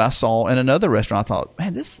something that I saw in another restaurant. I thought,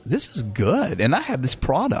 man, this is good, and I have this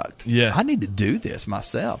product. Yeah, I need to do this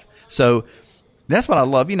myself. So that's what I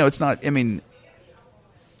love. It's not. I mean,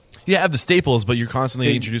 you have the staples, but you're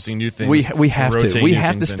constantly introducing new things. We have to. We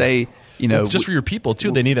have to stay. Just for your people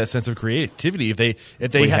too, they need that sense of creativity. If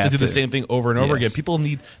they have to do the same thing over and over again, people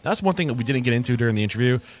need. That's one thing that we didn't get into during the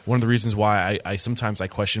interview. One of the reasons why I sometimes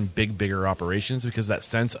question bigger operations, because that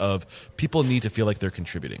sense of people need to feel like they're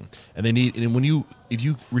contributing, and they need. And if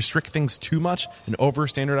you restrict things too much and over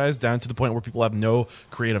standardize down to the point where people have no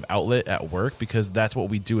creative outlet at work, because that's what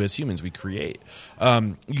we do as humans, we create.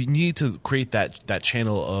 You need to create that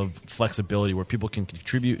channel of flexibility where people can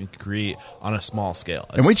contribute and create on a small scale.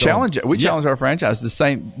 And we challenge it. We challenge our franchise the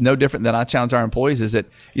same, no different than I challenge our employees. Is that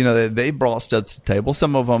they brought stuff to the table.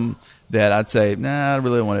 Some of them that I'd say, nah, I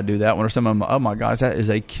really don't want to do that one, or some of them, oh my gosh, that is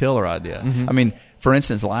a killer idea. Mm-hmm. I mean, for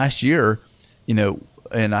instance, last year,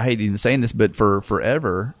 and I hate even saying this, but for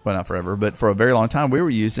forever, well, not forever, but for a very long time, we were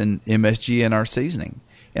using MSG in our seasoning.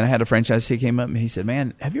 And I had a franchisee came up and he said,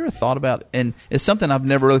 "Man, have you ever thought about?" And it's something I've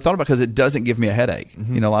never really thought about because it doesn't give me a headache.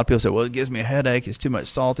 Mm-hmm. A lot of people say, "Well, it gives me a headache. It's too much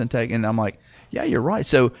salt intake." And I'm like, "Yeah, you're right."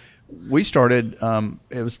 So we started.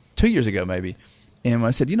 It was 2 years ago, maybe. And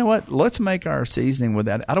I said, "You know what? Let's make our seasoning with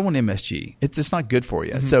that. I don't want MSG. It's not good for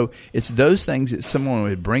you." Mm-hmm. So it's those things that someone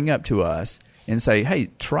would bring up to us and say, "Hey,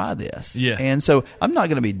 try this." Yeah. And so I'm not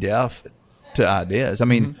going to be deaf to ideas. I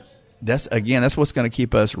mean. Mm-hmm. That's what's going to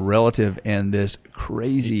keep us relative in this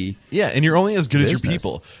crazy. Yeah, and you're only as good business. as your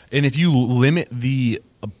people. And if you limit the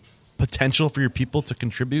potential for your people to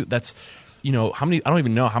contribute, that's how many. I don't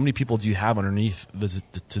even know how many people do you have underneath the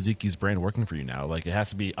Tzatziki's brand working for you now. Like it has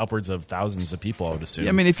to be upwards of thousands of people, I would assume.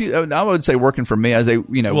 I mean, I would say working for me as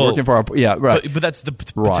working for our right. But that's the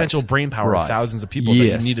potential brain power of thousands of people that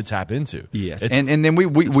you need to tap into. Yes, and then we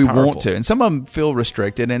want to, and some of them feel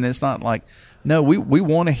restricted, and it's not like. No, we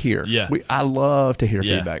want to hear. Yeah. I love to hear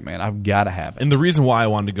feedback, man. I've got to have it. And the reason why I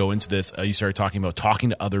wanted to go into this, you started talking about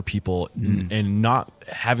talking to other people and not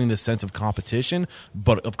having this sense of competition,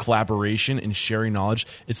 but of collaboration and sharing knowledge.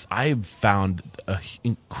 I've found an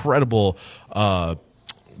incredible.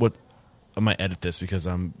 What I might edit this because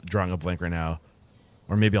I'm drawing a blank right now,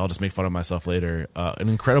 or maybe I'll just make fun of myself later. An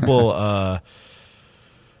incredible.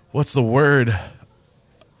 What's the word?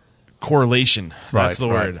 Correlation. That's the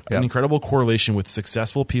word. Yep. An incredible correlation with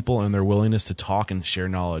successful people and their willingness to talk and share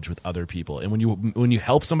knowledge with other people. And when you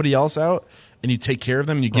help somebody else out and you take care of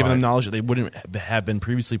them and you give them knowledge that they wouldn't have been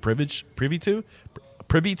previously privy to,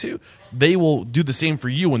 they will do the same for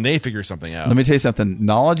you when they figure something out. Let me tell you something.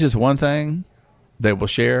 Knowledge is one thing they will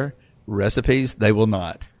share. Recipes, they will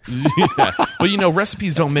not. Yeah. But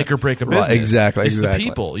recipes don't make or break a business. Right, exactly. It's the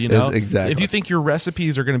people. Exactly. If you think your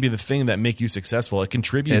recipes are going to be the thing that make you successful, it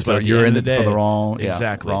contributes. But you're in the day for the wrong.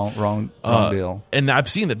 Exactly. Wrong deal. And I've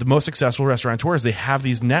seen that the most successful restaurateurs, they have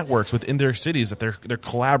these networks within their cities that they're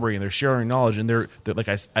collaborating, they're sharing knowledge, and they're like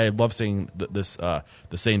I love saying this the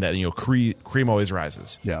saying that cream always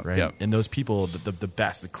rises. Yeah. Right. Yeah. And those people, the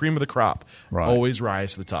best, the cream of the crop, always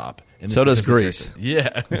rise to the top. And so does grease.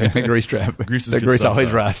 Yeah. Grease trap. Grease is the good grease stuff, always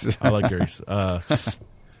though. rises. I like grease. All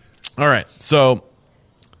right. So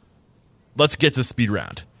let's get to speed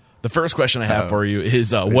round. The first question I have for you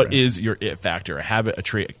is what is your it factor, a habit, a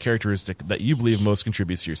trait, a characteristic that you believe most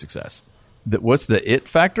contributes to your success? What's the it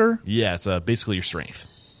factor? Yeah, it's basically your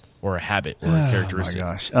strength or a habit or a characteristic.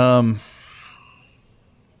 Oh, my gosh.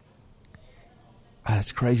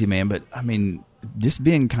 That's crazy, man. But, I mean, just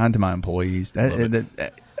being kind to my employees. I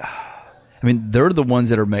mean, they're the ones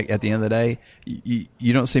that are at the end of the day.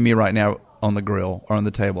 You don't see me right now on the grill or on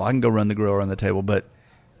the table. I can go run the grill or on the table, but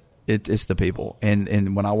it's the people.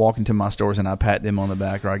 And when I walk into my stores and I pat them on the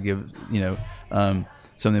back or I give some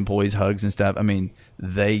of the employees hugs and stuff, I mean,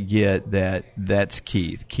 they get that that's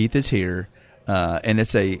Keith. Keith is here, and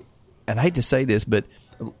and I hate to say this, but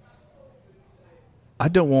I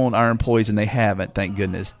don't want our employees, and they haven't, thank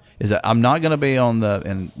goodness, is that I'm not going to be on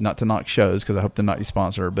and not to knock shows because I hope they're not your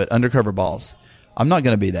sponsor, but Undercover Boss. I'm not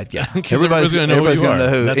going to be that guy. Everybody's going to know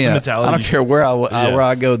who. That's the mentality. I don't care where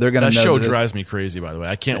I go. They're going to know. That show drives me crazy. By the way,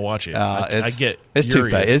 I can't watch it. It's too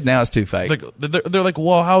fake. Now it's too fake. Like they're like,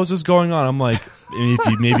 well, how is this going on? I'm like,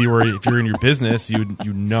 if you're in your business, you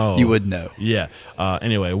know, you would know. Yeah.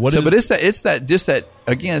 Anyway, but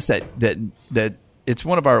it's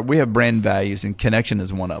one of our. We have brand values, and connection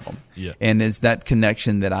is one of them. Yeah. And it's that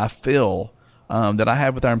connection that I feel. That I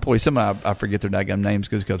have with our employees. Some I forget their daggum names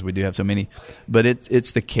because we do have so many, but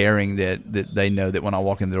it's the caring that they know that when I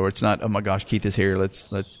walk in the door, it's not, oh my gosh, Keith is here. Let's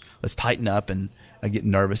tighten up, and I get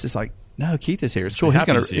nervous. It's like, no, Keith is here. It's cool. He's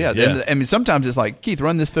gonna I mean, sometimes it's like, Keith,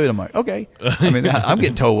 run this food. I'm like, okay. I mean, I'm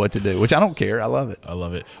getting told what to do, which I don't care. I love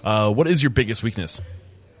it. What is your biggest weakness?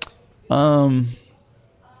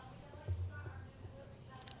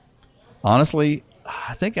 Honestly,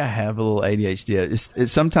 I think I have a little ADHD.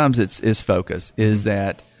 Sometimes it's focus. Is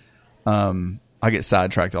that I get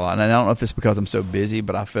sidetracked a lot, and I don't know if it's because I'm so busy,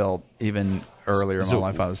 but I felt even earlier in my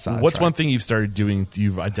life I was sidetracked. What's one thing you've started doing?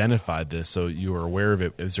 You've identified this, so you are aware of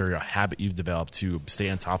it. Is there a habit you've developed to stay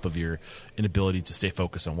on top of your inability to stay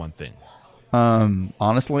focused on one thing?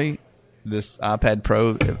 Honestly, this iPad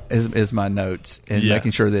Pro is my notes and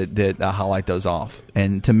making sure that I highlight those off.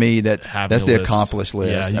 And to me, that's the accomplished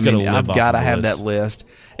list. Yeah, I've got to have that list,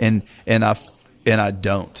 and I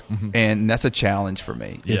don't. Mm-hmm. And that's a challenge for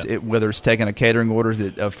me. Whether it's taking a catering order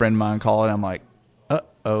that a friend of mine called, I'm like, I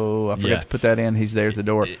forgot to put that in. He's there at the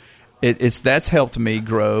door. That's helped me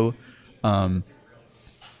grow.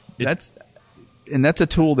 That's a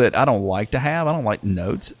tool that I don't like to have. I don't like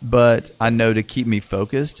notes, but I know to keep me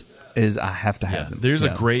focused is I have to have them. There's a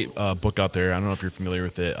great book out there. I don't know if you're familiar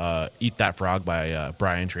with it. Eat That Frog by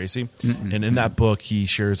Brian Tracy. Mm-mm. And in that book, he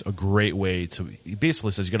shares a great way to. He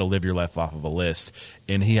basically says you got to live your life off of a list,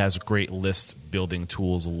 and he has great list building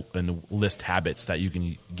tools and list habits that you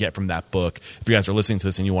can get from that book. If you guys are listening to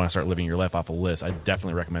this and you want to start living your life off a list, I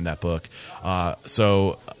definitely recommend that book.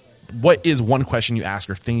 So, what is one question you ask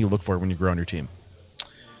or thing you look for when you grow on your team?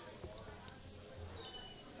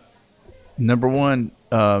 Number one,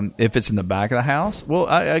 if it's in the back of the house, well,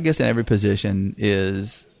 I guess in every position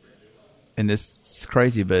is, and it's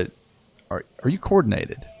crazy, but are you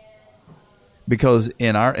coordinated? Because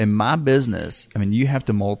in my business, I mean, you have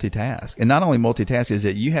to multitask, and not only multitask is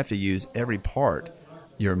that you have to use every part,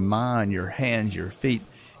 your mind, your hands, your feet,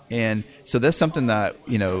 and so that's something that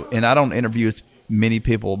and I don't interview with many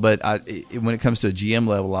people, but when it comes to a GM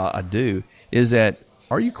level, I do. Is that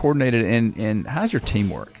are you coordinated and how's your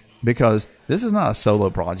teamwork? Because this is not a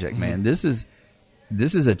solo project, man. This is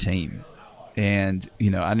a team, and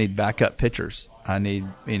I need backup pitchers. I need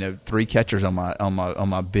 3 catchers on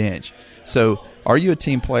my bench. So, are you a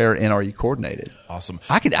team player and are you coordinated? Awesome.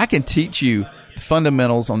 I can teach you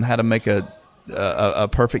fundamentals on how to make a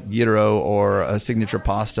perfect gyro or a signature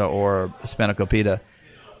pasta or a spanakopita.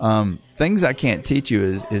 Things I can't teach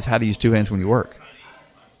you is how to use 2 hands when you work.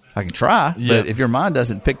 I can try, but if your mind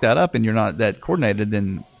doesn't pick that up and you're not that coordinated,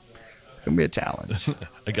 then it's going to be a challenge.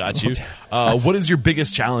 I got you. What is your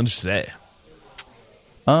biggest challenge today?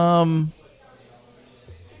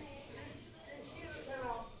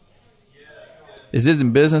 Is it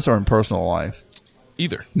in business or in personal life?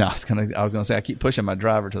 Either. No, I was gonna say I keep pushing my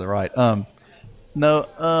driver to the right.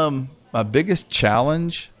 No. My biggest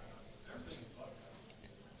challenge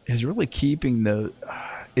is really keeping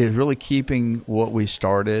what we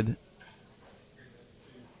started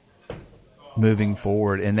moving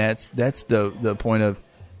forward, and that's the point of,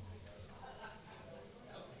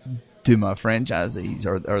 do my franchisees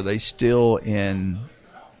are they still in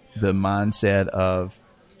the mindset of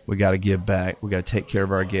we got to give back, we got to take care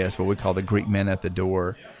of our guests, what we call the Greek man at the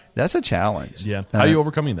door? That's a challenge. Yeah. How are you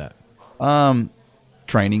overcoming that?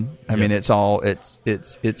 Training. I mean, it's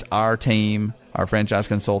our team, our franchise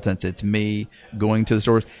consultants. It's me going to the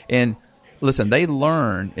stores. And listen, they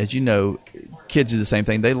learn, as you know, kids do the same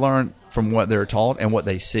thing. They learn from what they're taught and what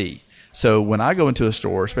they see. So when I go into a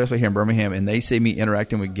store, especially here in Birmingham, and they see me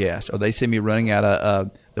interacting with guests, or they see me running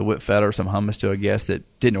out the whip feta or some hummus to a guest that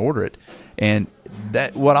didn't order it, and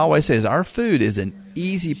that what I always say is our food is an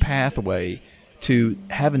easy pathway to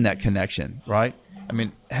having that connection, right? I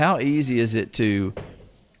mean, how easy is it to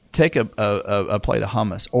take a plate of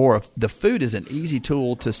hummus, or if the food is an easy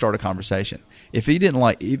tool to start a conversation. If you didn't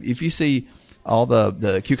like, if you see all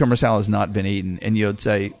the cucumber salad has not been eaten, and you'd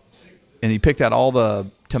say, and you picked out all the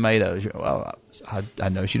tomatoes, well, I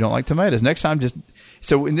noticed you don't like tomatoes. Next time, just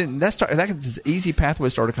so, and then that's this easy pathway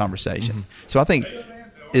to start a conversation. Mm-hmm. So I think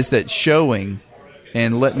it's that showing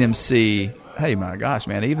and letting them see, hey, my gosh,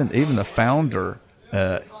 man, even the founder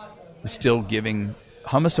is still giving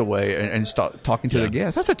hummus away and start talking to the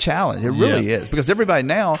guests. That's a challenge. It really is, because everybody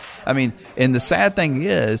now, I mean, and the sad thing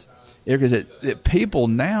is, Eric, is that people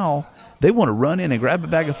now, they want to run in and grab a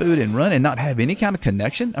bag of food and run and not have any kind of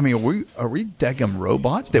connection. I mean, are we daggum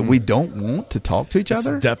robots that we don't want to talk to each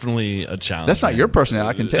other? It's definitely a challenge. That's not your personality.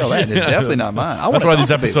 I can tell that. It's definitely not mine. That's why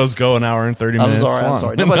these episodes go an hour and 30 minutes long. I'm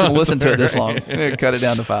sorry. Nobody's going to listen to it this long. Cut it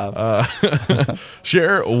down to 5.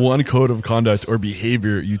 Share one code of conduct or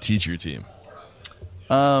behavior you teach your team.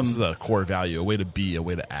 This is a core value, a way to be, a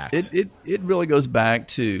way to act. It really goes back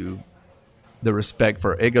to the respect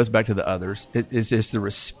for, it goes back to the others. It's just the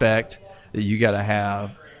respect that you got to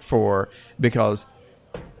have for, because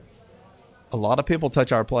a lot of people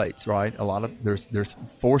touch our plates, right? There's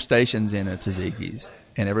 4 stations in a tzatziki's,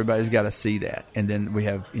 and everybody's got to see that. And then we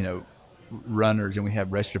have, runners, and we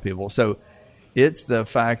have register people. So it's the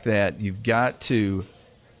fact that you've got to,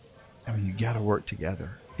 you got to work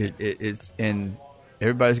together. It's and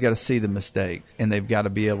everybody's got to see the mistakes, and they've got to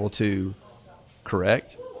be able to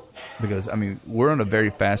correct, because we're in a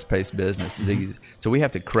very fast-paced business, so we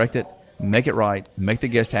have to correct it, make it right, make the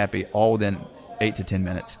guest happy, all within 8 to 10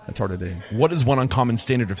 minutes. That's hard to do. What is one uncommon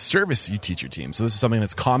standard of service you teach your team? So this is something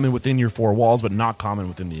that's common within your 4 walls, but not common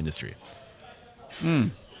within the industry.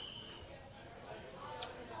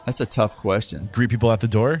 That's a tough question. Greet people at the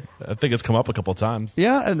door? I think it's come up a couple of times.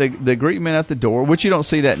 Yeah, and the greet men at the door, which you don't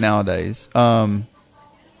see that nowadays. I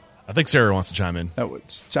think Sarah wants to chime in.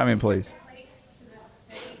 Chime in, please.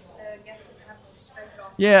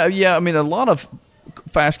 Yeah. A lot of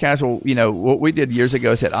fast casual. What we did years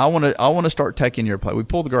ago, said, I want to start taking your plate. We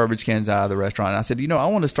pulled the garbage cans out of the restaurant, and I said, I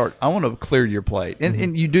want to clear your plate,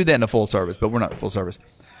 and you do that in a full service, but we're not full service,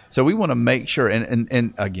 so we want to make sure.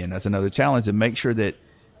 And again, that's another challenge, to make sure that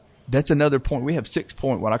that's another point. We have 6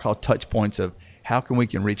 what I call touch points of how we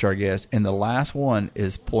can reach our guests, and the last one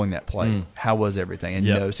is pulling that plate. How was everything, and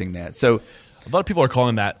noticing that. So a lot of people are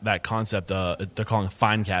calling that concept, they're calling it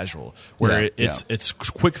fine casual, where it's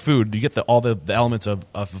quick food. You get all the elements of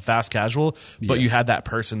a fast casual, but you have that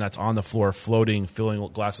person that's on the floor floating, filling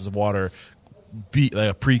glasses of water,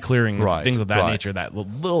 pre-clearing, things of that nature, that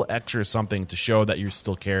little extra something to show that you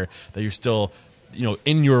still care, that you're still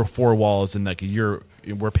in your 4 walls, and like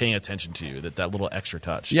we're paying attention to you, that little extra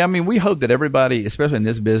touch. Yeah, we hope that everybody, especially in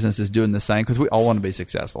this business, is doing the same, because we all want to be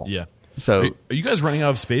successful. Yeah. So, are you guys running out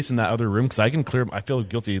of space in that other room? Because I can clear. I feel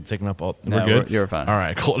guilty taking up all. No, we're good. You're fine. All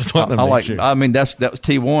right, cool. Just wanted to make sure. That was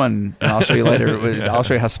T1, and I'll show you later. I'll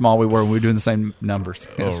show you how small we were when we were doing the same numbers.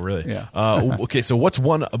 Yes. Oh, really? Yeah. Okay, so what's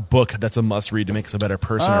one book that's a must read to make us a better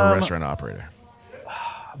person or a restaurant operator?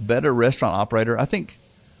 Better restaurant operator, I think.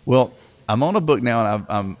 Well, I'm on a book now, and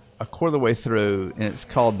I'm a quarter of the way through, and it's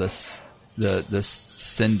called the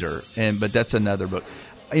Sender, but that's another book.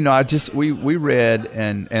 We read,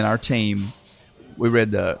 and our team, we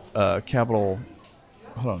read the Capital.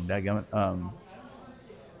 Hold on, dadgummit.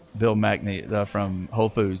 Bill Mackney from Whole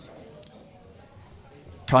Foods.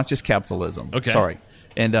 Conscious Capitalism. Okay, sorry,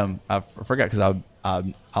 and I forgot, because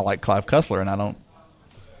I like Clive Cussler, and I don't.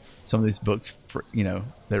 Some of these books, they're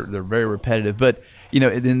very repetitive, but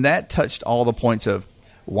then that touched all the points of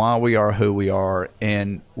why we are who we are,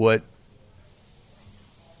 and what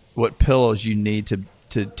pillows you need to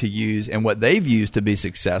use, and what they've used to be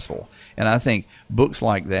successful. And I think books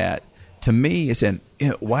like that, to me, it's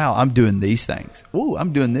wow, I'm doing these things. Ooh,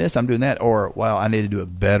 I'm doing this, I'm doing that. Or, wow, I need to do a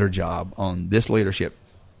better job on this leadership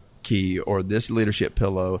key, or this leadership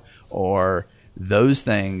pillow, or those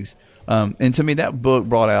things. And to me, that book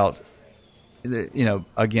brought out,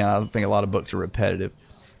 again, I don't think a lot of books are repetitive,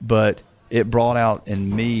 but it brought out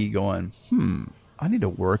in me going, I need to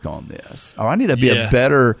work on this, or I need to be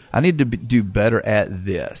do better at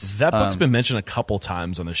this. That book's been mentioned a couple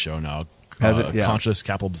times on the show now. Has it? Yeah. Conscious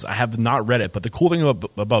Capitalism. I have not read it, but the cool thing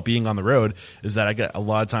about being on the road is that I get a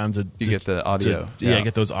lot of times you get the audio. I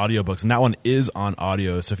get those audiobooks, and that one is on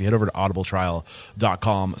audio. So if you head over to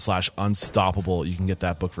audibletrial.com/unstoppable, you can get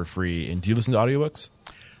that book for free. And do you listen to audiobooks?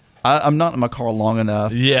 I'm not in my car long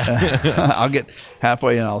enough. Yeah. I'll get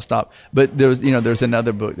halfway and I'll stop. But there's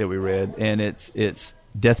another book that we read, and it's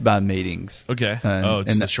Death by Meetings. Okay.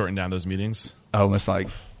 Just to shorten down those meetings. Oh, it's like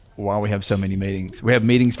why we have so many meetings. We have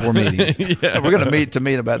meetings for meetings. Yeah. We're going to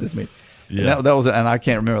meet about this meeting. Yeah. And that was, and I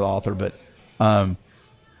can't remember the author, but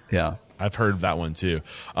yeah. I've heard of that one too.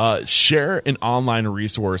 Share an online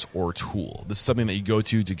resource or tool. This is something that you go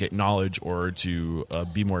to get knowledge or to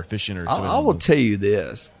be more efficient. Or something. I will tell you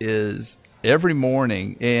this is every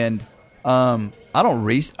morning, and if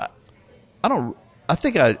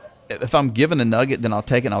I'm given a nugget, then I'll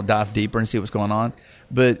take it and I'll dive deeper and see what's going on.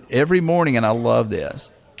 But every morning, and I love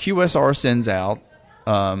this, QSR sends out,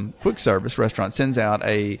 quick service restaurant sends out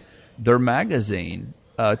their magazine,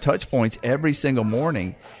 touch points every single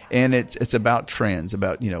morning. And it's about trends,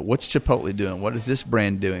 about, what's Chipotle doing? What is this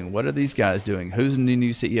brand doing? What are these guys doing? Who's the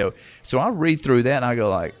new CEO? So I read through that and I go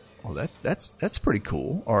like, well, that's pretty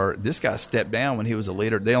cool. Or this guy stepped down when he was a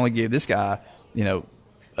leader. They only gave this guy,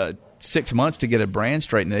 6 months to get a brand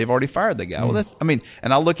straight, and they've already fired the guy. Well,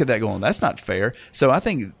 and I look at that going, that's not fair. So I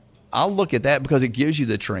think I'll look at that because it gives you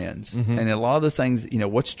the trends. And a lot of those things,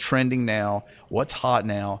 what's trending now, what's hot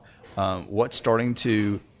now, what's starting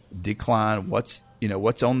to decline, what's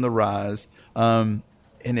on the rise. And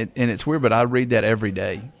it's weird, but I read that every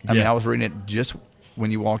day. I mean, I was reading it just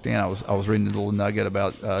when you walked in. I was reading a little nugget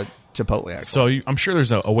about Chipotle. Actually. So I'm sure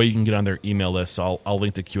there's a way you can get on their email list. So I'll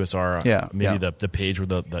link to QSR. Maybe the page where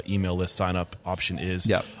the email list sign up option is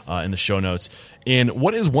in the show notes. And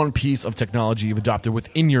what is one piece of technology you've adopted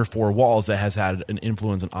within your four walls that has had an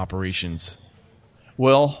influence on operations?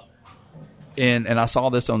 Well, and I saw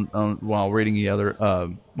this on while reading your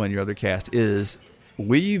other cast is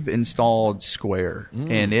we've installed Square,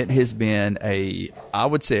 and it has been it's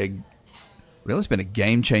been a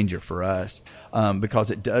game changer for us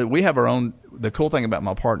because we have our own. The cool thing about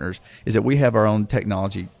my partners is that we have our own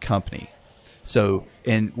technology company. So,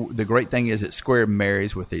 and the great thing is that Square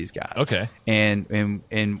marries with these guys. Okay,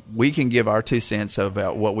 and we can give our 2 cents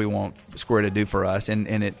about what we want Square to do for us, and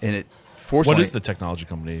it. What is the technology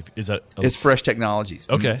company? Is that it's Fresh Technologies?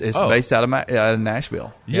 Okay, it's based out of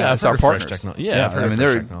Nashville. Yeah, it's our partners.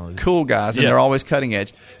 They're cool guys, and they're always cutting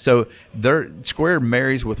edge. So Square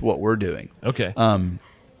marries with what we're doing. Okay, and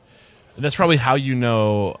that's probably how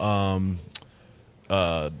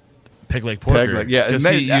Peg Leg Porker. Because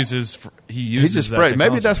he uses that Fresh.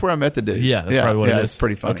 Maybe that's where I met the dude. Yeah, that's probably what it is. It's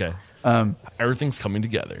pretty funny. Okay, everything's coming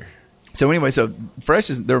together. So anyway, Fresh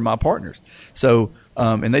they're my partners. So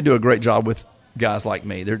and they do a great job with guys like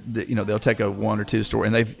me. They'll take a 1 or 2 store,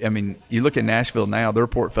 and you look at Nashville now, their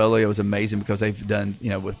portfolio is amazing because they've done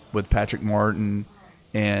with Patrick Martin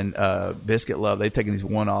and Biscuit Love. They've taken these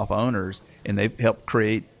one-off owners and they've helped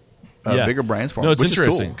create bigger brands for them. No, it's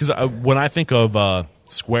interesting because when I think of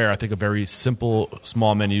Square, I think of very simple,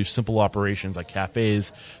 small menus, simple operations like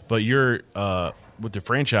cafes. But you're with the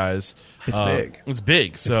franchise, it's big. It's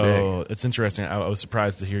big, so it's interesting. I was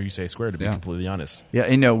surprised to hear you say Square. To be completely honest,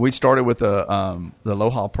 we started with the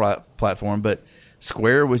Aloha platform, but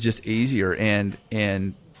Square was just easier, and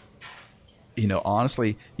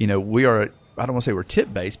honestly, we are. I don't want to say we're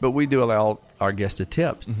tip based, but we do allow our guests to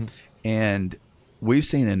tip, and we've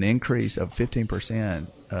seen an increase of 15%.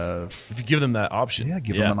 If you give them that option,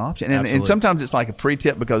 give them an option, and sometimes it's like a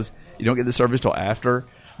pre-tip because you don't get the service till after.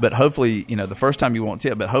 But hopefully, the first time you won't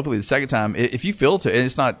tip, but hopefully the second time, if you feel to, and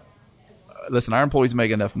it's not, listen, our employees make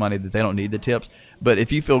enough money that they don't need the tips. But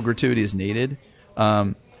if you feel gratuity is needed,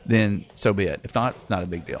 then so be it. If not, not a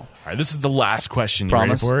big deal. All right, this is the last question.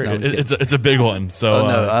 Promise? You ready for it? It's a big one. So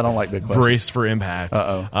no, I don't like big questions. Brace for impact.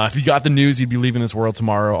 Uh-oh. If you got the news, you'd be leaving this world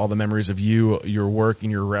tomorrow. All the memories of you, your work,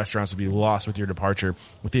 and your restaurants would be lost with your departure,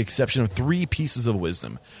 with the exception of 3 pieces of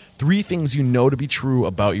wisdom. 3 things you know to be true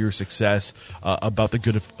about your success, about the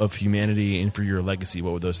good of humanity, and for your legacy.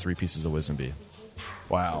 What would those 3 pieces of wisdom be?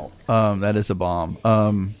 Wow. That is a bomb.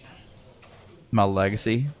 My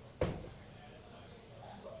legacy.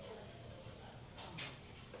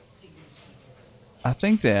 I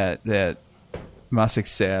think that my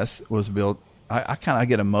success was built. I kind of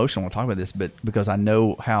get emotional when I talk about this, but because I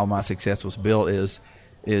know how my success was built is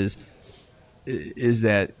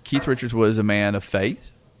that Keith Richards was a man of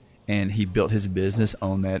faith, and he built his business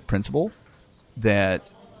on that principle.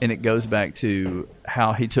 And it goes back to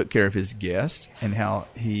how he took care of his guests and how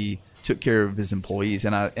he took care of his employees.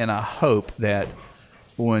 And I hope that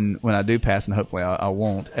when I do pass, and hopefully I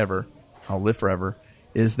won't ever, I'll live forever,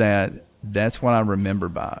 is that's what I'm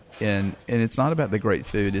remembered by. And it's not about the great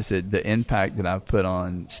food. It's the impact that I've put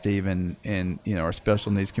on Steve and our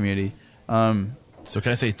special needs community. So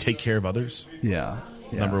can I say take care of others? Yeah.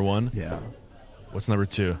 Number 1? Yeah. What's number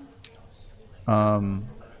 2?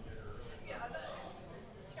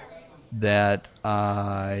 That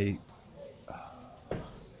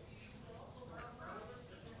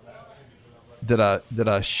that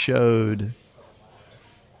I showed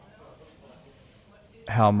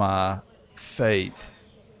how my faith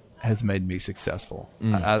has made me successful.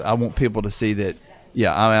 I want people to see that.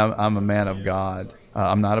 Yeah, I'm a man of God.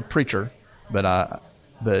 I'm not a preacher, but I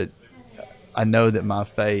know that my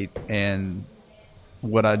faith and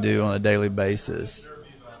what I do on a daily basis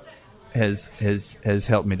has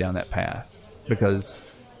helped me down that path, because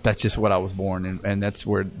that's just what I was born in, and that's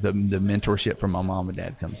where the mentorship from my mom and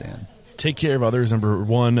dad comes in. Take care of others. Number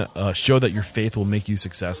one, show that your faith will make you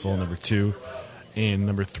successful. Number two, and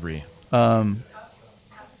number three, that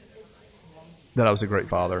I was a great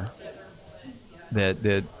father.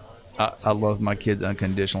 That I love my kids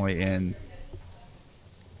unconditionally, and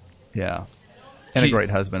yeah. And a great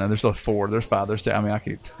husband. And there's still 4. There's 5. There's 6. I mean, I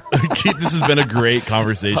keep. Keith, this has been a great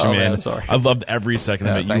conversation, man. I'm sorry. I've loved every second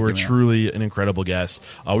of it. You were truly an incredible guest.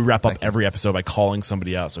 We wrap up every episode by calling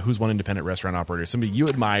somebody out. So who's one independent restaurant operator, somebody you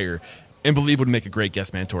admire and believe would make a great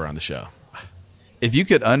guest mentor on the show? If you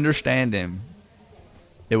could understand him,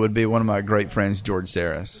 it would be one of my great friends, George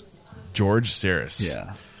Saris. George Saris.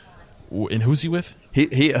 Yeah. And who's he with?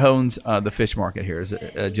 He owns the fish market here. Is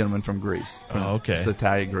a gentleman from Greece. Okay, it's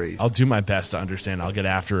Italian Greece. I'll do my best to understand. I'll get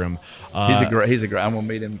after him. He's a great. I'm gonna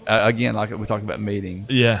meet him again. Like we talked about meeting.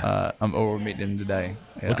 Yeah, we're meeting him today.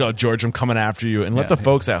 Yeah. Look out, George! I'm coming after you, and let the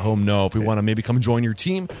folks at home know if we want to maybe come join your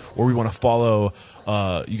team, or we want to follow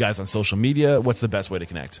you guys on social media. What's the best way to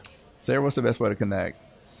connect? Sarah, what's the best way to connect?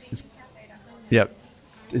 Yep.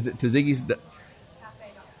 Is it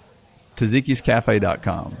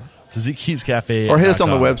Taziki'sCafe.com? Taziki's Cafe. Or hit us on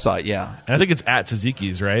the website, yeah. And I think it's at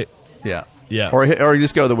Taziki's, right? Yeah. Yeah. Or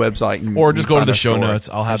just go to the website. Or just go to the show notes.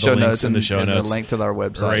 I'll have the links in the show notes. The link to our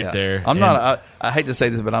website. Right there. I hate to say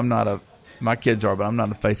this, but I'm not my kids are, but I'm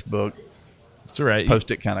not a Facebook It's all right.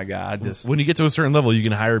 Post-it kind of guy. When you get to a certain level, you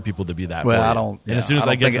can hire people to be that. Well, for you. I don't. And as soon as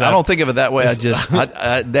I get to that, I don't think of it that way. I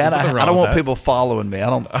don't want people following me. I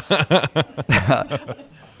don't.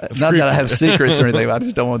 Not that I have secrets or anything. But I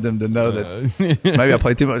just don't want them to know that maybe I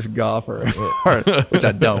play too much golf, or which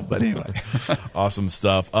I don't. But anyway, awesome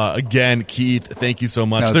stuff. Again, Keith, thank you so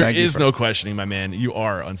much. No, there is no questioning, my man. You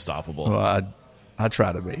are unstoppable. Well, I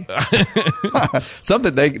try to be.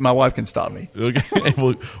 Something my wife can stop me. Okay,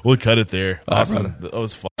 we'll cut it there. Awesome. Right, that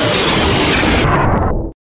was fun.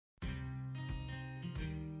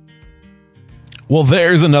 Well,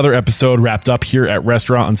 there's another episode wrapped up here at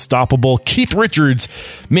Restaurant Unstoppable. Keith Richards,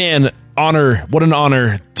 man, what an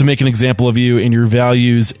honor to make an example of you and your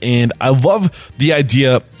values. And I love the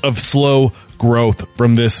idea of slow growth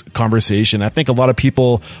from this conversation. I think a lot of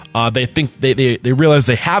people, they think they realize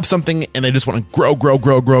they have something and they just want to grow.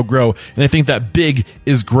 And they think that big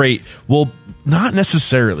is great. Well, not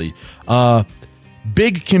necessarily.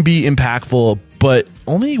 Big can be impactful, but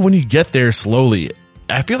only when you get there slowly.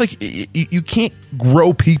 I feel like you can't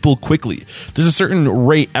grow people quickly. There's a certain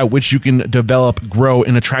rate at which you can develop, grow,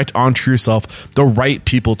 and attract onto yourself the right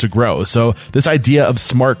people to grow. So this idea of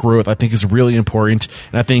smart growth, I think, is really important.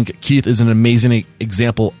 And I think Keith is an amazing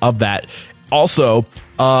example of that. Also,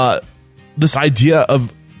 this idea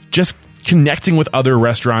of just connecting with other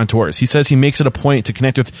restaurateurs. He says he makes it a point to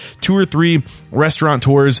connect with 2 or 3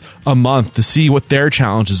 restaurateurs a month to see what their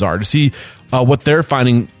challenges are, to see what they're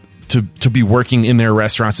finding to be working in their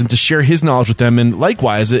restaurants, and to share his knowledge with them, and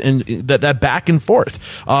likewise, and that back and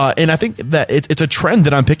forth. And I think that it's a trend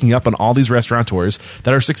that I'm picking up on all these restaurateurs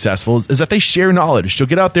that are successful, is that they share knowledge. So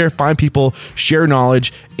get out there, find people, share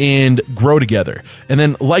knowledge, and grow together. And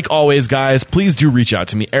then, like always, guys, please do reach out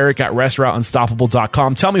to me,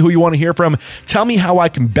 Eric@restaurantunstoppable.com. Tell me who you want to hear from. Tell me how I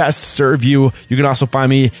can best serve you. You can also find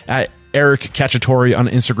me at Eric Cacciatore on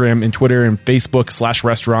Instagram and Twitter and Facebook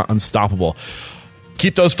 /Restaurant Unstoppable.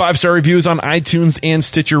 Keep those 5-star reviews on iTunes and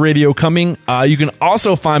Stitcher Radio coming. You can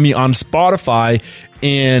also find me on Spotify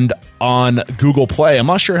and on Google Play. I'm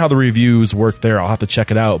not sure how the reviews work there. I'll have to check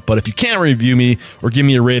it out. But if you can't review me or give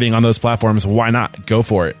me a rating on those platforms, why not? Go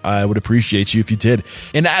for it. I would appreciate you if you did.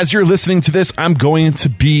 And as you're listening to this, I'm going to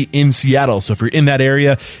be in Seattle. So if you're in that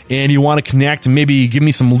area and you want to connect, maybe give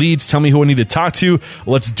me some leads, tell me who I need to talk to,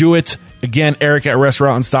 let's do it. Again,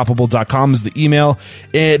 Eric@restaurantunstoppable.com is the email.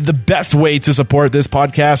 And the best way to support this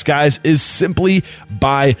podcast, guys, is simply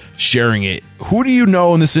by sharing it. Who do you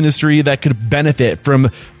know in this industry that could benefit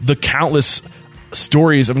from the countless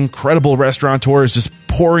stories of incredible restaurateurs just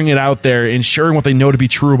pouring it out there and sharing what they know to be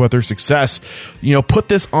true about their success? You know, put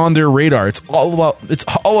this on their radar. It's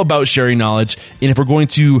all about sharing knowledge. And if we're going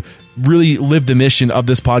to really live the mission of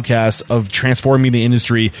this podcast of transforming the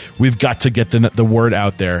industry, we've got to get the word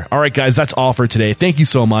out there. All right, guys, that's all for today. Thank you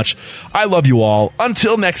so much. I love you all.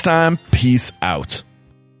 Until next time, peace out.